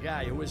kind of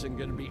guy who isn't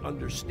gonna be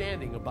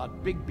understanding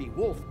about Bigby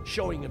Wolf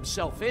showing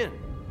himself in.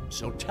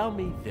 So tell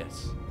me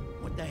this.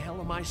 What the hell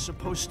am I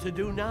supposed to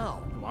do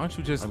now? Why don't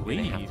you just I'm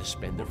leave? gonna have to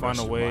spend the We'll find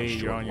rest a way. of my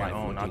You're on short your life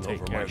own. I'll looking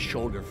take over care my of you.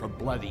 shoulder for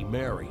Bloody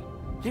Mary.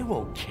 They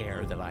won't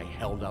care that I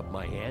held up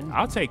my end.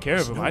 I'll take care of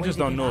There's him. no I way just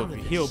to don't get know out if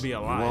of he'll this. be You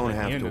alive. won't at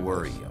the have end to of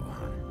worry, this.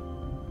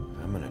 Johan.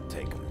 I'm gonna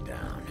take him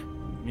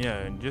down. Yeah,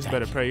 and just Thank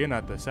better you. pray you're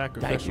not the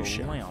sacrificial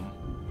Sheriff. lamb.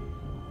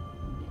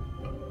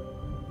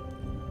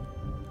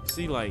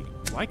 See, like,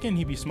 why can't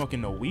he be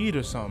smoking no weed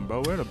or something,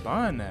 bro? Where to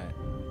bond that?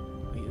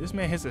 Like, this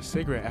man hits a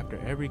cigarette after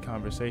every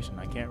conversation.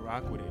 I can't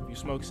rock with it. If you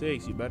smoke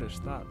cigs, you better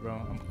stop, bro.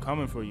 I'm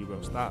coming for you,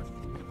 bro. Stop.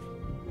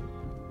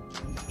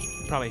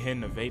 Probably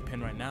hitting a vape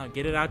pen right now.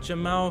 Get it out your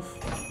mouth.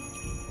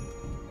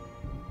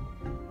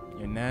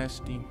 You're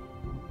nasty.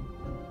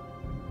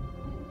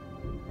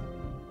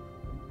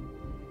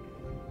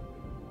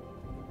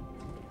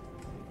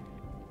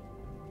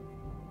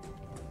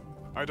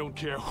 I don't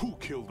care who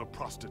killed the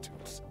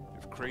prostitutes.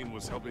 If Crane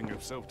was helping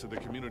himself to the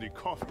community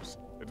coffers,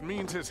 it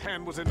means his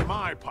hand was in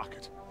my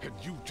pocket, and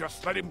you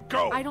just let him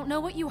go! I don't know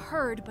what you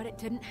heard, but it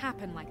didn't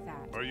happen like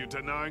that. Are you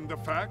denying the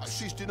facts?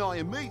 She's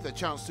denying me the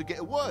chance to get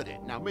a word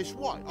in. Now, Miss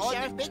White,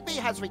 Sheriff Bigby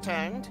has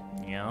returned.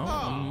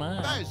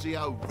 Yeah. there's the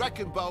old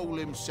wrecking bowl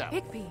himself.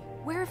 Bigby,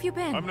 where have you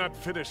been? I'm not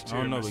finished Oh,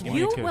 here, no, Miss but White. give me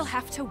You a kiss. will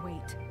have to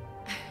wait.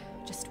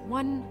 Just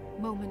one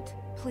moment,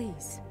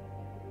 please.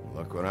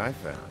 Look what I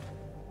found.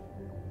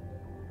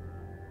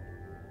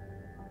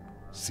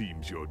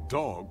 Seems your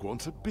dog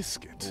wants a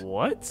biscuit.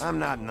 What? I'm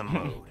not in the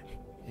mood.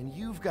 And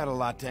you've got a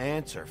lot to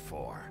answer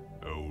for.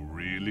 Oh,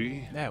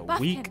 really? That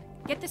Buffkin, weak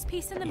get this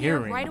piece in the mirror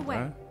hearing, right away.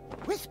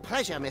 bruh. With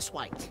pleasure, Miss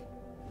White.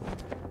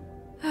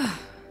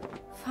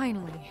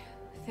 Finally,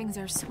 things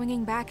are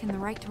swinging back in the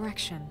right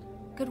direction.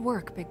 Good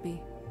work,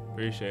 Bigby.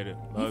 Appreciate it.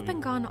 You've Love been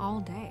you. gone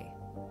all day.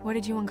 What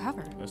did you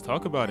uncover? Let's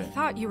talk about I it.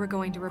 thought you were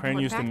going to report Crane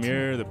used back the to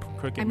mirror, me. the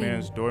crooked I mean,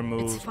 man's door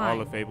moves, it's all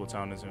fine. of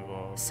Fabletown is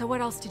involved. So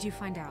what else did you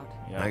find out?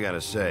 Yeah. I gotta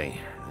say,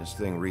 this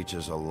thing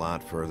reaches a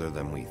lot further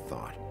than we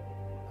thought.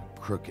 The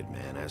Crooked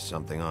Man has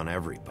something on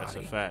everybody. That's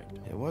a fact.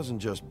 It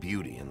wasn't just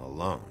Beauty and the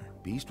loan.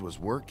 Beast was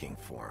working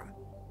for him.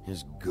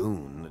 His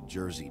goon, the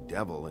Jersey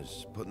Devil,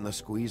 is putting the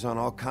squeeze on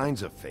all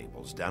kinds of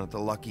fables down at the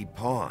Lucky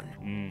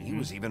Pawn. He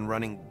was even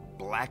running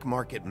black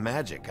market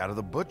magic out of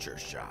the butcher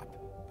shop.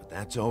 But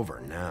that's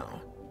over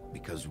now,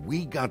 because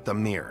we got the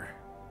mirror.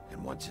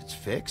 And once it's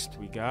fixed,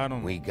 We got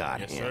him. we got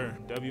yes, him. sir.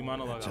 W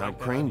monologue. That's I how like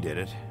that. Crane did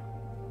it.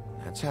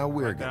 That's how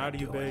we're Like that gonna out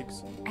of you, do it.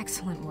 Biggs.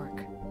 Excellent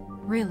work.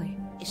 Really.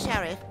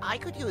 Sheriff, I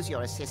could use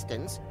your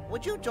assistance.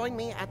 Would you join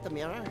me at the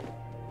mirror?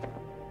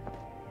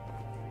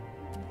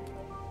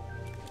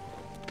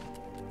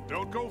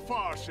 Don't go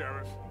far,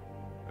 Sheriff.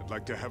 I'd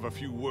like to have a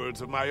few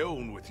words of my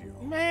own with you.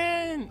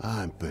 Man.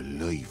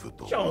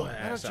 Unbelievable. Yo,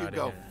 Why don't you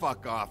go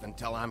fuck off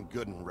until I'm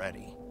good and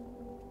ready?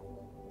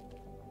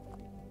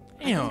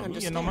 I don't Damn, you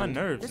getting on my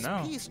understand. nerves This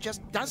now. piece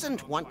just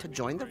doesn't want to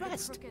join the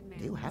rest.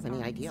 Do you have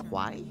any idea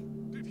why?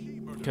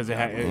 Because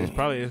it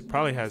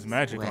probably has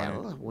magic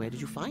on Well, where did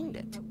you find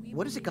it?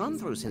 What has it gone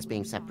through since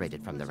being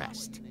separated from the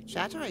rest?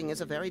 Shattering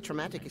is a very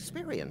traumatic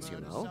experience, you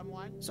know.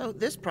 So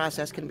this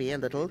process can be a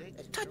little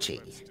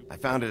touchy. I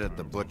found it at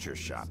the butcher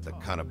shop, the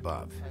cut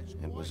above.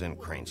 It was in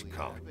Crane's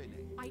coat. it.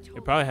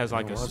 It probably has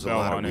like There a was a spell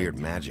lot on of weird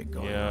it. magic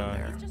going on Yeah,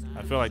 there.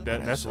 I feel like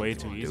That that's has way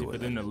something too to easy do for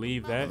with them it. to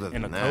leave that Other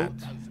in a than coat.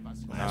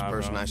 that, last Nah,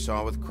 person bro. I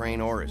saw with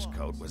Crane or his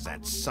coat was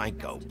that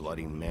psycho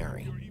Bloody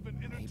Mary.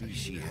 Maybe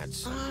she had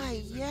some. Ah,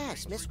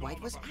 yes, Miss White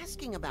was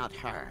asking about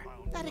her.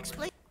 That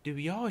explains Do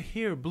y'all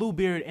hear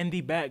Bluebeard in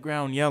the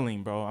background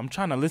yelling, bro? I'm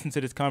trying to listen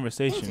to this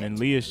conversation, and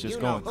Leah's just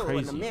you going know who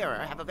and the crazy. mirror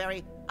have a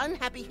very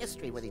unhappy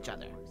history with each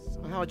other.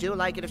 How would you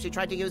like it if she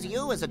tried to use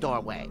you as a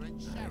doorway?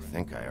 I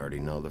think I already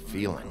know the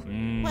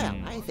feeling. Well,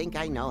 I think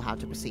I know how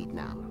to proceed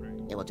now.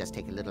 It will just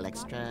take a little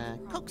extra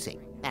coaxing,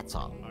 that's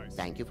all.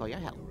 Thank you for your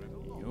help.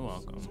 You're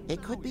welcome.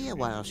 It could be a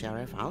while,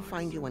 Sheriff. I'll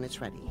find you when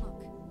it's ready.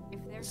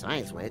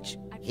 Besides which,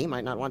 he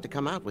might not want to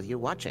come out with you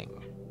watching.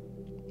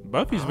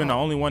 Buffy's been the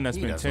only one that's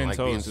He been doesn't 10 like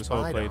being toes this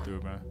whole spied on.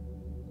 playthrough, man.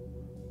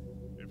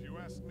 If you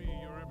ask me,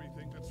 you're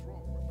everything that's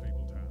wrong with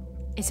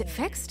Fabletown. Is it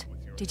fixed?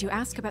 Did you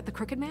ask about the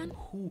Crooked Man?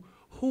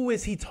 Who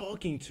is he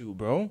talking to,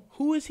 bro?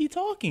 Who is he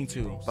talking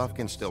to?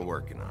 Buffkin's still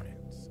working on it.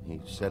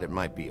 He said it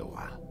might be a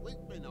while.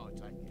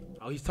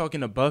 Oh, he's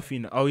talking to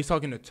Buffy. Oh, he's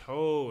talking to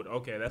Toad.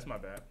 Okay, that's my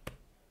bad.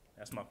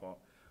 That's my fault.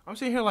 I'm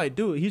sitting here like,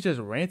 dude, he's just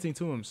ranting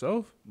to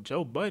himself.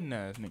 Joe Budden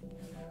ass nigga.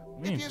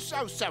 If you're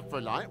so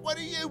self-reliant, what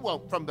do you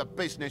want from the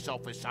business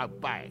office so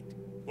bad?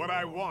 What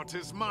I want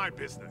is my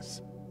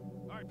business.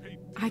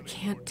 I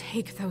can't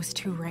take those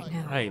two right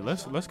now. Hey,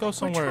 let's go We're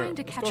somewhere. trying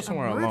to Let's go catch a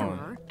somewhere alone.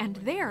 murderer, and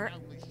they're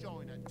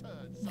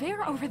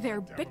over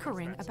there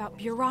bickering about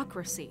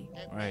bureaucracy.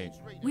 Right.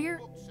 We're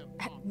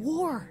at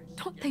war.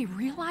 Don't they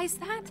realize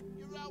that?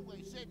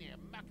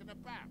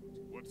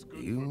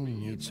 You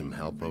need some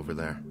help over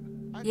there?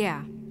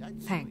 Yeah,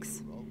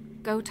 thanks.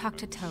 Go talk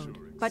to Toad.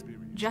 But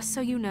just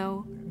so you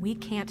know, we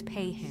can't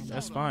pay him.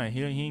 That's fine.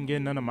 He ain't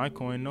getting none of my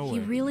coin He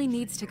nowhere. really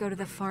needs to go to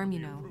the farm, you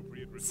know.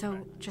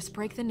 So just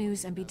break the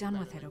news and be done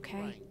with it,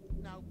 okay?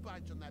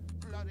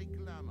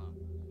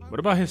 What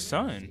about his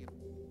son?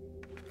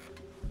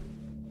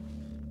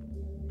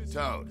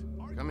 Toad,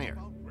 come here.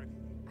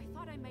 I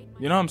thought I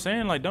You know what I'm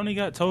saying? Like, don't he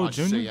got Toad I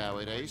Jr.? see how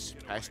it is.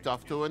 Passed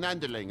off to an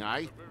underling,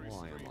 eh?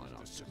 Why am I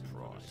not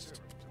surprised?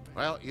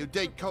 Well, you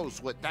did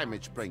cause what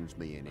damage brings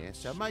me in here,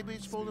 so maybe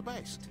it's for the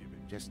best.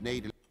 Just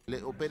need a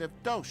little bit of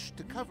dosh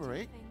to cover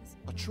it.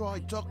 I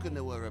tried talking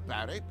to her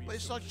about it, but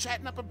it's like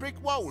chatting up a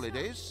brick wall, it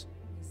is.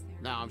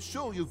 Now, I'm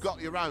sure you've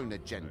got your own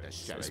agenda,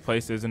 Sheriff. This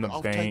place isn't but a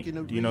I've bank. taken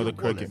a Do you know the real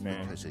Crooked wallet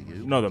Man? because of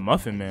You know the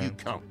Muffin You Man.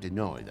 can't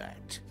deny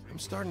that. I'm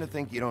starting to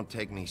think you don't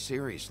take me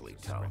seriously,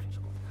 Toad.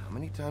 How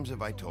many times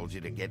have I told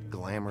you to get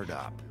glamored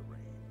up?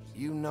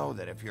 You know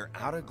that if you're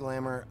out of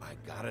glamour, I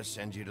gotta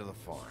send you to the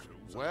farm.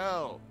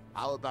 Well,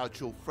 how about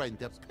your friend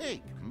the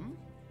pig,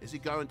 Is he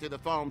going to the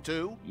farm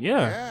too?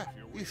 Yeah.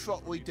 You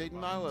thought we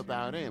didn't know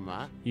about him,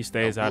 huh? He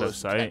stays The out of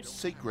worst sight. kept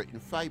secret in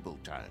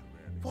Fabletown.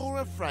 For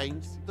a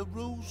friend, the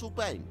rules will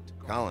bend.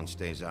 Colin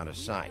stays out of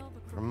sight,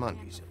 for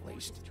Mondays at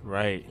least.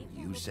 Right.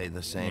 You say the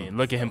I same. mean,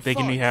 look at him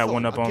thinking he had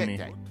one up I on get me.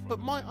 that. But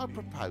might I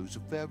propose a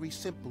very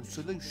simple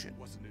solution?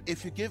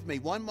 If you give me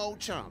one more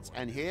chance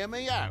and hear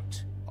me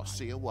out, I'll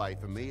see a way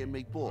for me and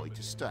me boy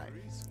to stay.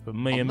 For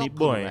me and I'm me not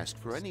gonna boy. ask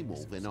for any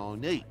more than I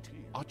need.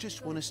 I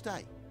just want to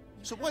stay.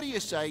 So what do you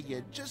say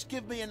you just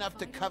give me enough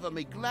to cover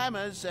me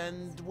glamours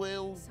and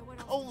we'll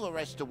call the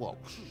rest a wash?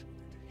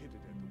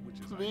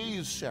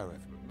 Please,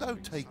 Sheriff,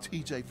 don't take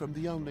TJ from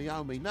the only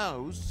home he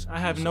knows. I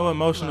have no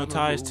emotional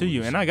ties to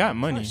you, and I got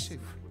money.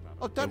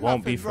 I've done It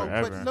won't be nothing wrong,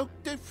 forever. but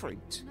look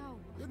different.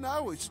 You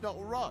know, it's not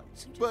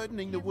right.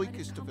 Burdening the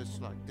weakest of us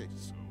like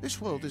this. This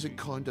world isn't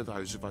kind to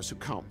those of us who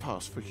can't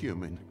pass for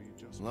human.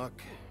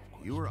 Look,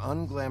 you were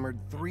unglamored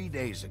 3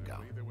 days ago,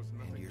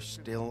 and you're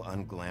still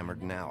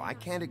unglamored now. I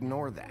can't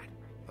ignore that.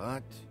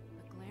 But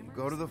you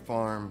go to the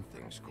farm,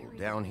 things cool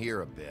down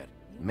here a bit.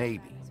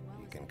 Maybe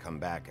you can come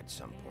back at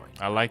some point.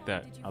 I like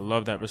that. I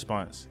love that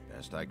response.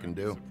 Best I can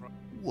do.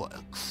 What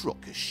a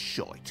crock of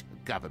shite.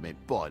 Government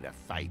by the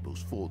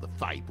fables, for the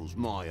fables,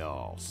 my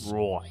arse.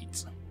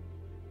 Right.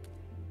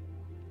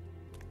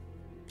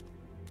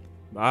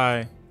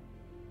 Bye.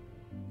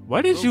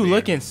 What is you Ruby,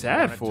 looking you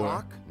sad wanna for?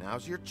 talk?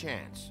 Now's your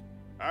chance.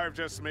 I've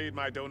just made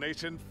my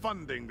donation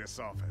funding this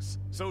office,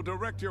 so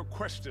direct your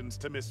questions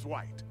to Miss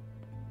White.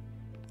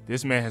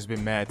 This man has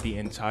been mad the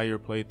entire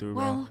playthrough, bro.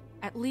 Well,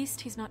 at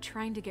least he's not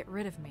trying to get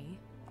rid of me.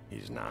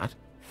 He's not?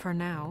 For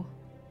now.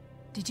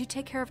 Did you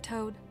take care of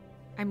Toad?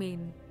 I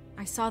mean,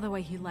 I saw the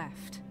way he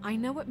left. I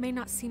know it may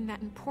not seem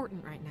that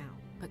important right now,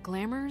 but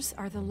glamours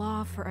are the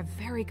law for a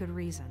very good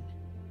reason.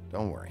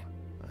 Don't worry.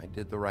 I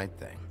did the right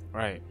thing.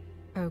 Right.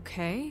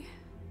 Okay.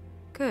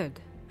 Good.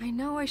 I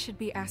know I should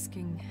be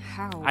asking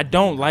how. I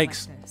don't it got like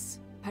this,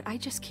 but I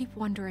just keep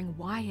wondering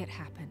why it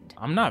happened.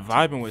 I'm not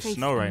vibing with Faith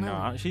Snow right and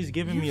now. Lily, She's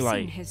giving you've me seen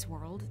like his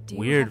world. Do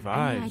weird you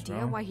have any vibes, idea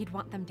bro. why he'd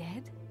want them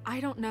dead? I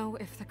don't know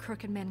if the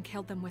Crooked Man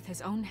killed them with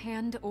his own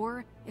hand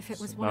or if it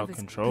was one of about his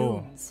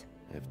control. goons.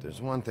 If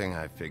there's one thing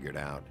I figured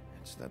out,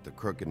 it's that the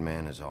Crooked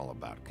Man is all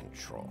about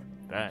control.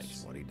 Facts.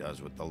 It's what he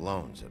does with the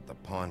loans at the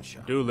pawn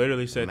shop. Dude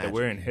literally said that Magic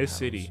we're in his house,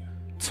 city.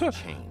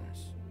 Chains.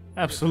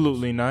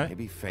 Absolutely not.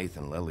 Maybe Faith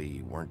and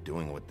Lily weren't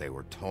doing what they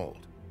were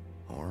told.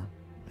 Or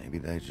maybe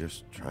they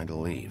just tried to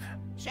leave.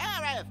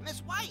 Sheriff, Miss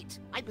White,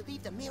 I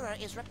believe the mirror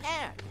is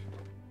repaired.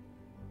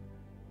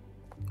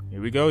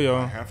 Here we go, I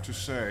y'all. have to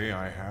say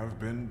I have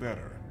been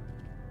better.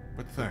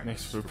 But thanks,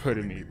 Thanks for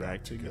putting me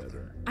back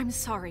together. I'm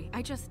sorry.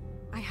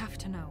 I have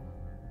to know.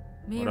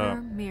 up?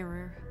 Mirror,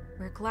 mirror,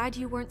 we're glad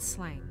you weren't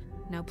slain.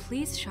 Now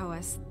please show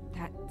us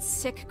that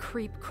sick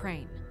creep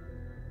Crane.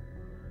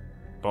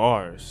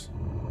 Bars.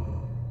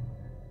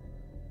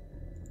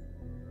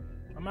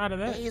 I'm out of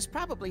that. He is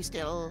probably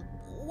still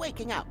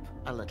waking up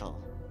a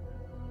little.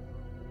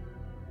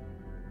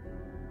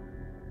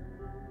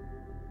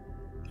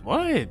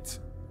 What?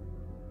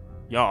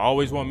 Y'all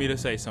always want me to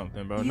say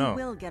something, bro. You No.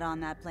 will get on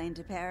that plane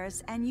to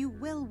Paris, and you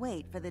will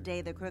wait for the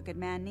day the Crooked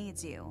Man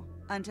needs you.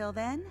 Until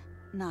then,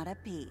 not a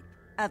peep.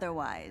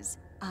 Otherwise,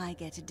 I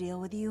get to deal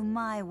with you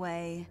my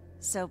way.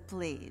 So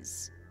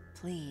please,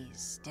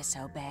 please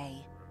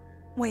disobey.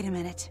 Wait a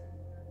minute.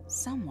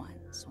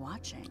 Someone's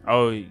watching.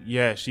 Oh,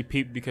 yeah. She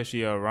peeped because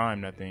she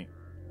rhymed, I think.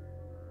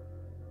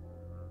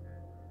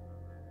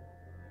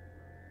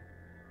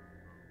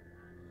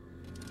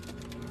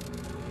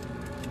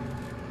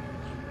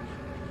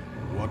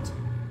 What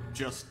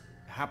just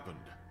happened?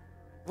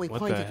 We What the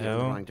pointed you in the hell?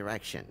 wrong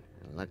direction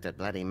and looked at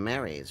Bloody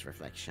Mary's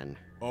reflection.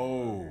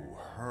 Oh,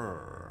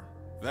 her.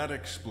 That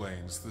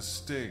explains the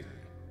sting.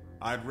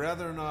 I'd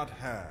rather not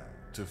have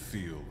to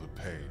feel the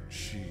pain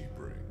she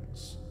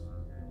brings.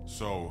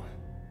 So,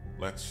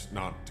 let's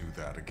not do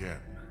that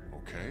again,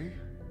 okay?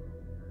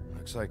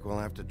 Looks like we'll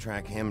have to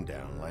track him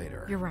down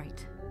later. You're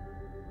right.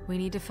 We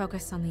need to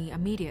focus on the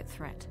immediate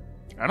threat.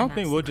 I don't And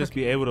think that's we'll the just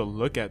be able to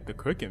look at the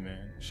Crooked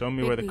Man. Show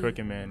me where the Bigby,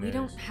 Crooked Man we is.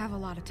 don't have a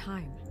lot of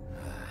time.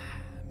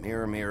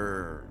 Mirror,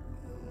 mirror,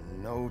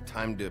 no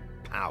time to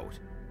pout.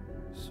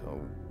 So,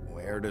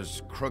 where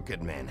does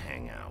Crooked Man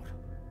hang out?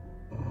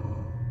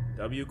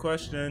 W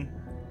question.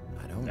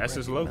 I don't That's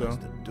his recognize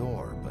logo. the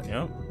door, but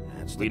Yep.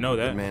 that's the We know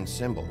Crooked that. Man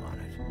symbol on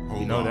it.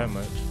 We know that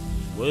much.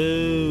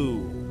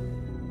 Whoa.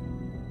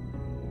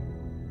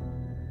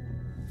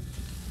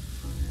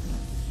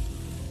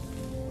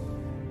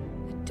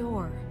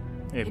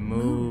 It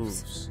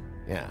moves.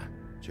 Yeah,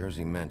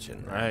 Jersey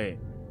mentioned that. Right.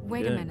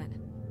 Wait a minute.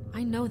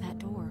 I know that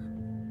door.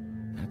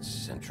 That's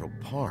Central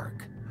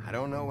Park. I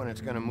don't know when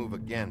it's gonna move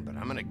again, but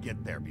I'm gonna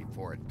get there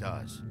before it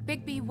does.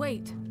 Bigby,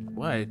 wait.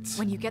 What?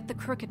 When you get the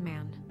Crooked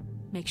Man,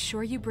 make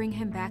sure you bring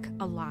him back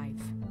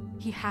alive.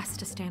 He has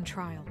to stand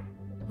trial.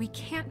 We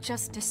can't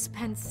just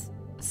dispense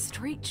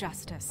street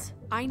justice.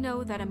 I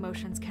know that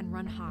emotions can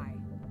run high,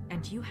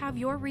 and you have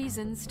your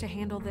reasons to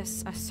handle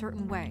this a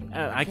certain way.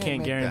 I can't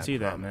make guarantee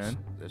that, promise. man.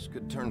 This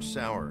could turn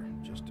sour,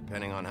 just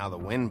depending on how the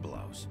wind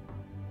blows.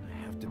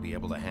 I have to be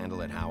able to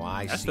handle it how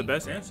I That's see the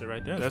best fit. answer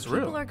right there. If That's people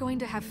real. are going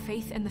to have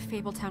faith in the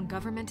Fabletown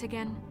government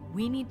again,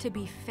 we need to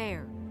be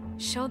fair.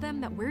 Show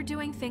them that we're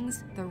doing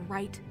things the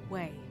right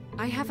way.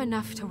 I have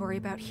enough to worry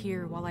about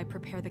here while I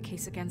prepare the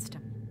case against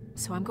him.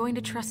 So I'm going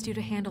to trust you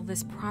to handle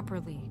this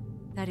properly.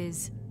 That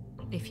is,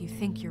 if you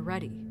think you're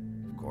ready.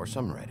 Of course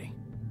I'm ready.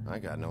 I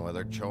got no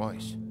other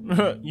choice.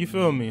 You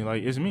feel me?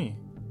 Like, it's me.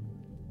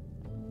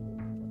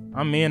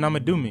 I'm me and I'ma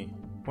do me.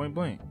 Point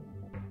blank.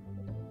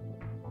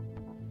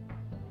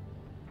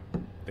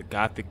 The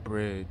Gothic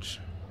Bridge.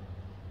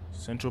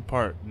 Central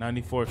Park,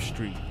 94th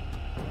Street.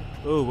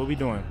 Ooh, what we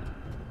doing?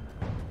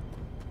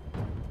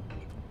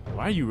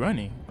 Why are you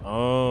running?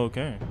 Oh,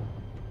 okay.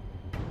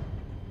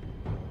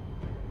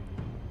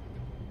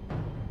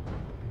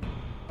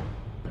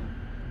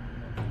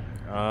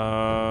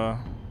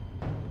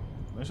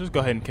 Let's just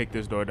go ahead and kick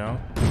this door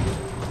down.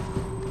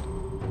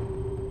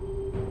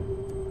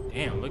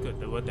 Damn, look at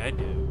what that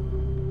did.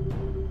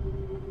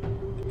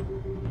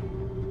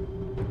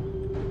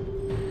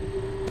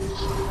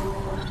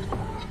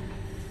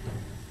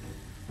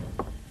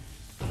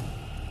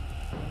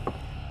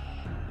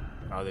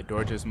 Oh, the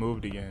door just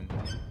moved again.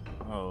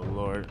 Oh,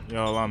 Lord.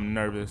 Yo, I'm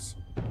nervous.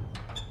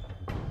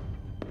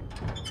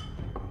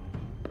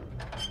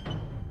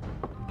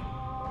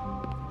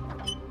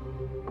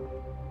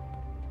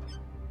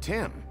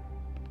 Tim,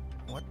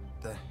 what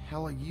the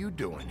hell are you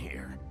doing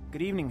here?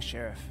 Good evening,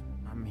 Sheriff.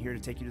 I'm here to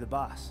take you to the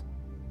boss.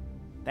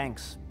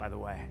 Thanks, by the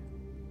way,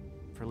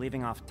 for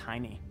leaving off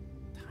Tiny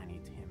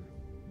Tim.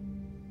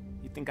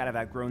 You'd think I'd have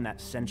outgrown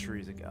that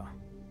centuries ago.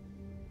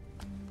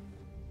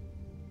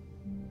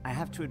 I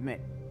have to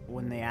admit,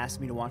 when they asked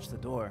me to watch the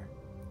door,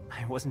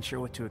 I wasn't sure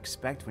what to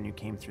expect when you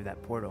came through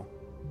that portal.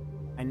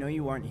 I know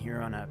you weren't here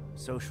on a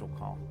social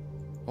call.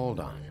 Hold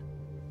on.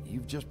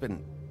 You've just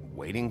been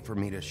waiting for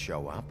me to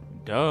show up?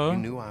 Duh. You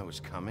knew I was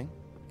coming?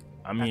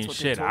 I mean, That's what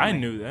they shit, told I me.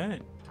 knew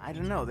that. I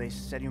don't know, they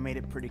said you made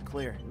it pretty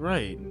clear.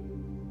 Right.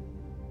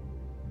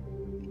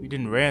 We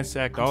didn't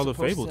ransack all of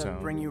I'm supposed to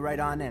Fabletown. bring you right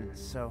on in,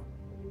 so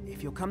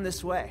if you'll come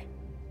this way.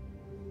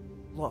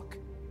 Look,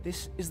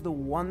 this is the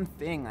one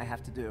thing I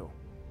have to do.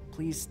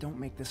 Please don't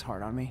make this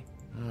hard on me.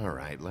 All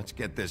right, let's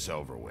get this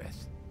over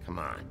with. Come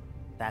on.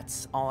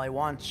 That's all I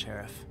want,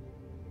 Sheriff.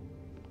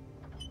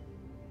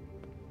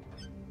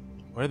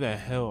 Where the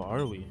hell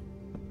are we?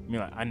 I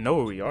mean, like, I know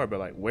where we are, but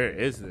like, where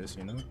is this,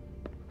 you know?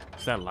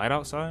 Is that light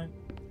outside?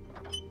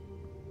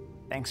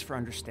 Thanks for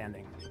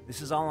understanding.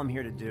 This is all I'm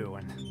here to do,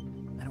 and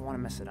I don't want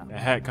to mess it up. That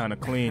hat kind of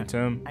clean,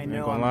 Tim. I Ain't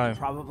know gonna I'm lie.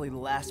 probably the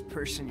last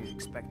person you'd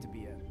expect to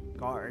be a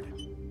guard,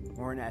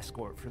 or an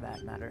escort for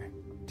that matter.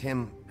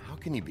 Tim, how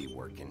can you be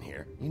working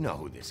here? You know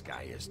who this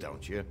guy is,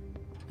 don't you?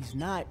 He's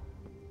not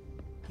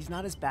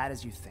as bad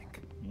as you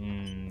think.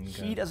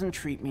 Okay. He doesn't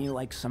treat me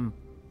like some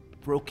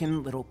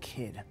broken little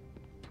kid.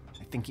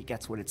 I think he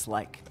gets what it's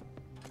like.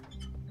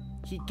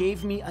 He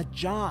gave me a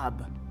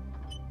job,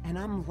 and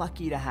I'm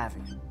lucky to have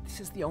him. This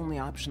is the only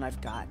option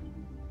I've got.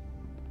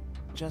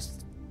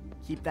 Just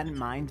keep that in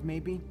mind,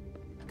 maybe?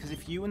 Because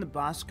if you and the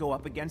boss go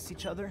up against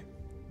each other,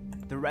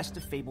 the rest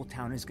of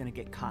Fabletown is gonna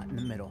get caught in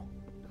the middle.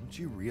 Don't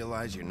you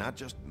realize you're not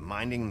just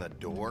minding the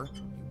door?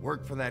 You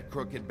work for that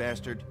crooked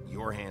bastard,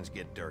 your hands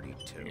get dirty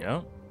too.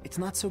 Yeah. It's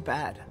not so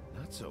bad.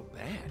 Not so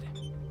bad.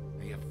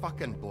 Are you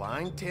fucking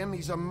blind, Tim?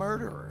 He's a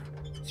murderer.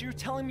 So you're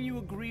telling me you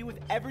agree with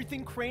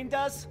everything Crane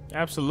does?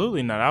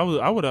 Absolutely not.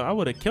 I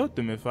would have killed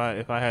him if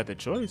I had the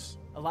choice.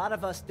 A lot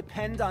of us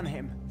depend on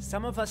him.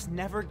 Some of us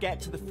never get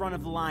to the front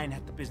of the line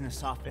at the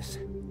business office.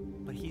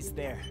 But he's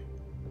there.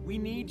 We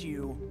need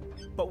you,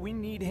 but we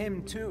need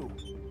him too.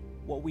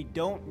 What we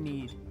don't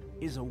need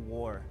is a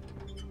war.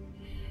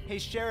 Hey,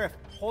 Sheriff,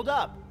 hold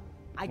up.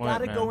 I What,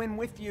 gotta man? go in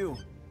with you.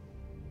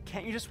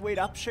 Can't you just wait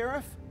up,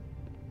 Sheriff?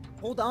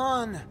 Hold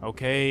on.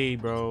 Okay,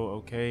 bro.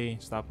 Okay.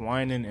 Stop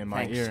whining in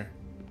my Thanks. ear.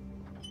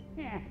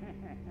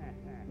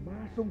 Am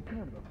I some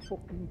kind of a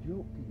fucking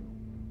joke to you?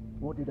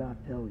 What did I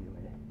tell you,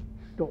 eh?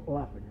 Stop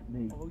laughing at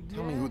me.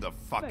 Tell me who the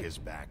fuck is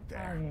back I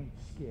there. ain't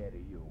scared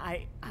of you.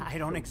 I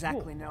don't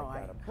exactly know.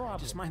 I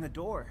just mind the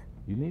door.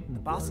 You needn't The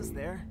boss worry. is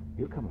there.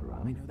 He'll come I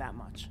around. know that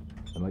much.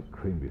 And like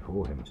Crane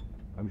before him,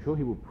 I'm sure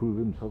he will prove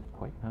himself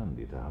quite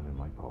handy to have in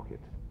my pocket.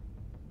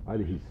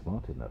 Either he's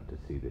smart enough to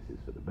see this is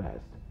for the best,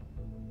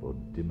 or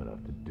dim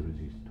enough to do as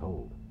he's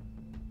told.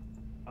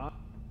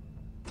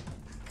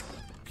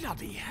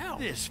 Bloody hell.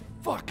 This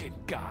fucking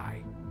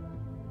guy.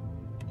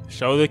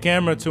 Show the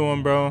camera to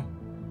him, bro.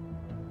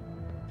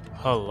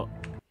 Hello.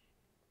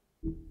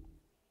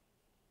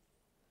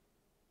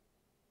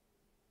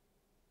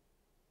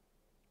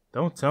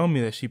 Don't tell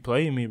me that she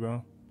played me,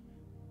 bro.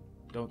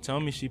 Don't tell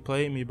me she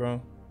played me,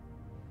 bro.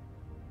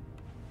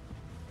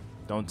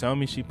 Don't tell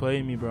me she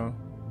played me, bro.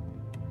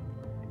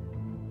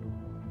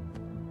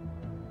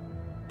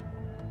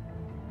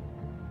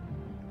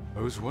 I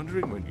was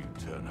wondering when you'd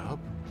turn up.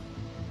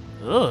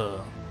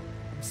 Ugh.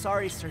 I'm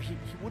sorry, sir. He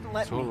wouldn't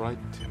let It's me. all right,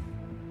 Tim.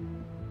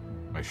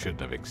 I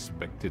shouldn't have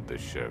expected the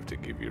sheriff to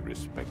give you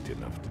respect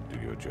enough to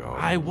do your job.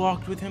 I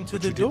walked with him to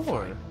But the you did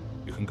door. fine.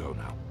 You can go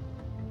now.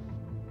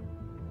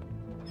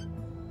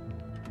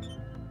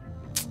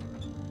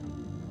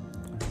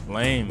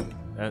 Lame.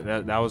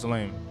 That was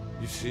lame.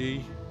 You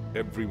see,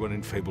 everyone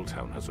in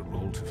Fabletown has a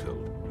role to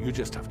fill. You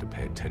just have to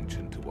pay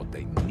attention to what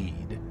they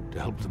need to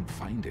help them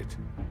find it.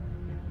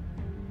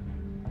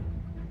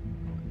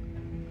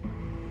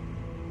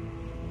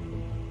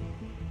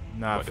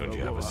 Nah, Why don't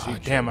you have a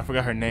seat? damn, I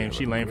forgot her We name. have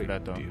She a lame for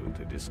great that though. deal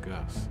to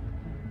discuss.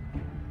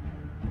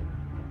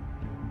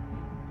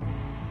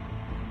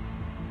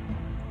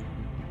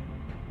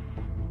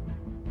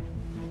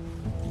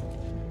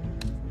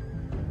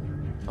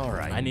 All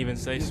right. I didn't even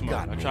say You smoke.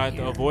 got I me tried to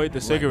here. avoid the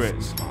Let's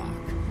cigarettes. smoke.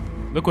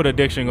 Look what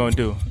addiction gonna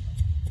do.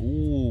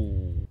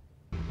 Ooh.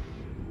 Oh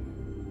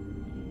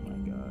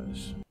my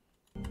gosh.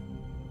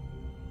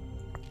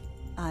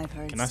 I've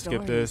heard Can I skip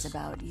stories this?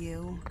 about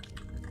you.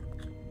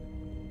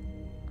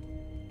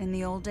 In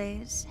the old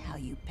days, how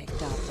you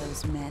picked off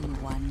those men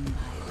one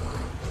by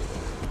one.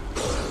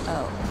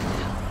 Oh,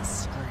 how they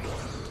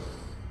screamed.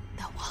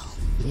 The wolf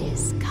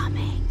is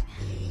coming.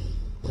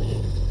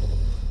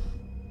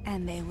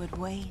 And they would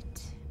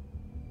wait,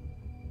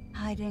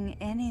 hiding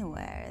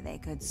anywhere they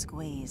could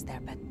squeeze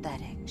their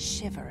pathetic,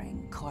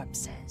 shivering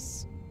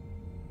corpses.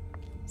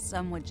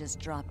 Some would just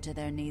drop to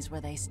their knees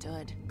where they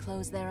stood,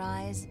 close their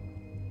eyes,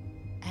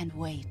 and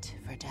wait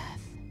for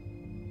death.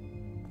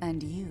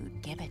 And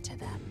you'd give it to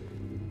them.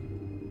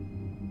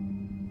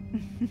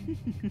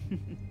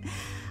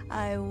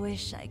 I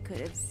wish I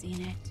could have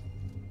seen it.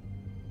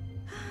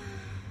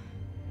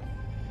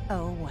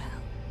 Oh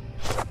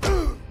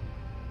well.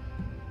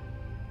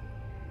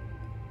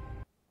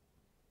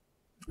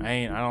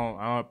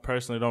 I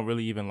personally don't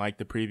really even like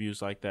the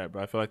previews like that,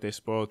 bro. I feel like they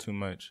spoil too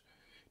much.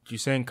 Did you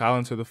send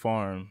Colin to the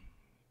farm?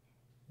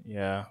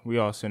 Yeah, we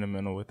all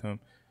sentimental with him.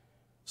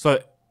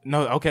 So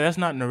no, okay, that's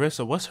not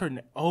Narissa. What's her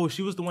name? Oh,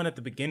 she was the one at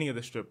the beginning of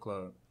the strip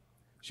club.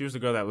 She was the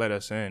girl that let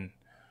us in.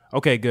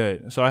 Okay,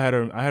 good. So I had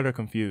her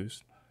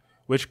confused.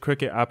 Which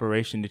cricket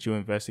operation did you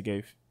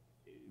investigate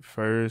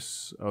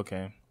first?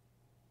 Okay.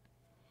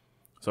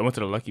 So I went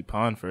to the Lucky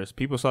Pond first.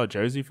 People saw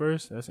Jersey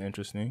first? That's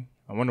interesting.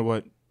 I wonder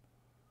what.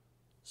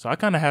 So I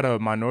kind of had a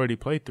minority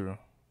playthrough.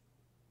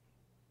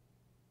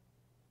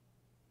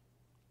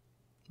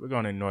 We're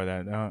going to ignore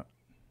that.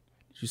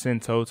 Did you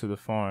send Toad to the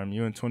farm?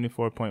 You and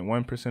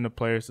 24.1% of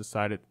players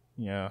decided,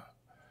 yeah.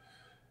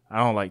 I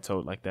don't like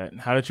Toad like that.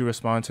 How did you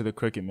respond to the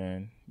Cricket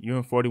Man? You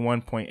and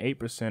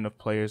 41.8% of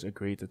players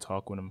agreed to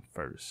talk with him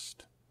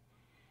first.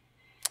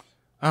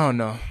 I don't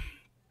know.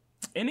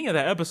 Ending of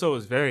that episode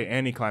was very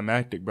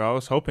anticlimactic, bro. I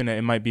was hoping that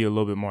it might be a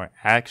little bit more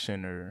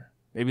action or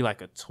maybe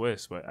like a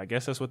twist, but I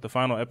guess that's what the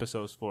final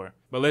episode's for.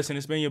 But listen,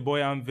 it's been your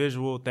boy on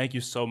Visual. Thank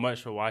you so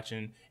much for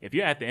watching. If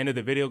you're at the end of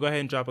the video, go ahead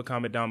and drop a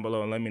comment down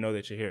below and let me know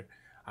that you're here.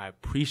 I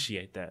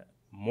appreciate that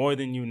more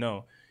than you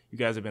know. You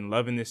guys have been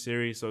loving this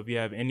series, so if you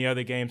have any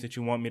other games that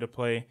you want me to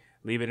play,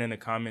 leave it in the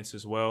comments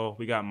as well.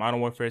 We got Modern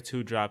Warfare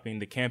 2 dropping.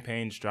 The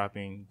campaign's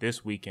dropping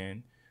this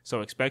weekend,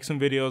 so expect some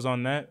videos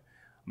on that.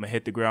 I'm going to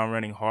hit the ground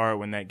running hard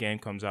when that game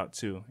comes out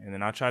too. And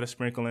then I'll try to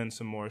sprinkle in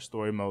some more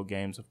story mode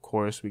games. Of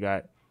course, we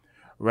got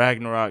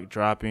Ragnarok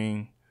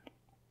dropping.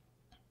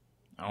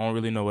 I don't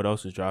really know what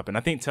else is dropping. I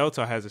think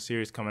Telltale has a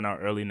series coming out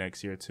early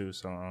next year too.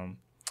 So,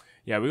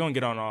 yeah, we're going to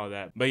get on all of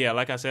that. But yeah,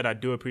 like I said, I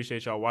do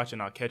appreciate y'all watching.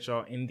 I'll catch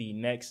y'all in the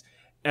next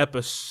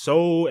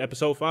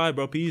episode 5,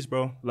 bro. Peace,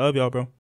 bro. Love y'all, bro.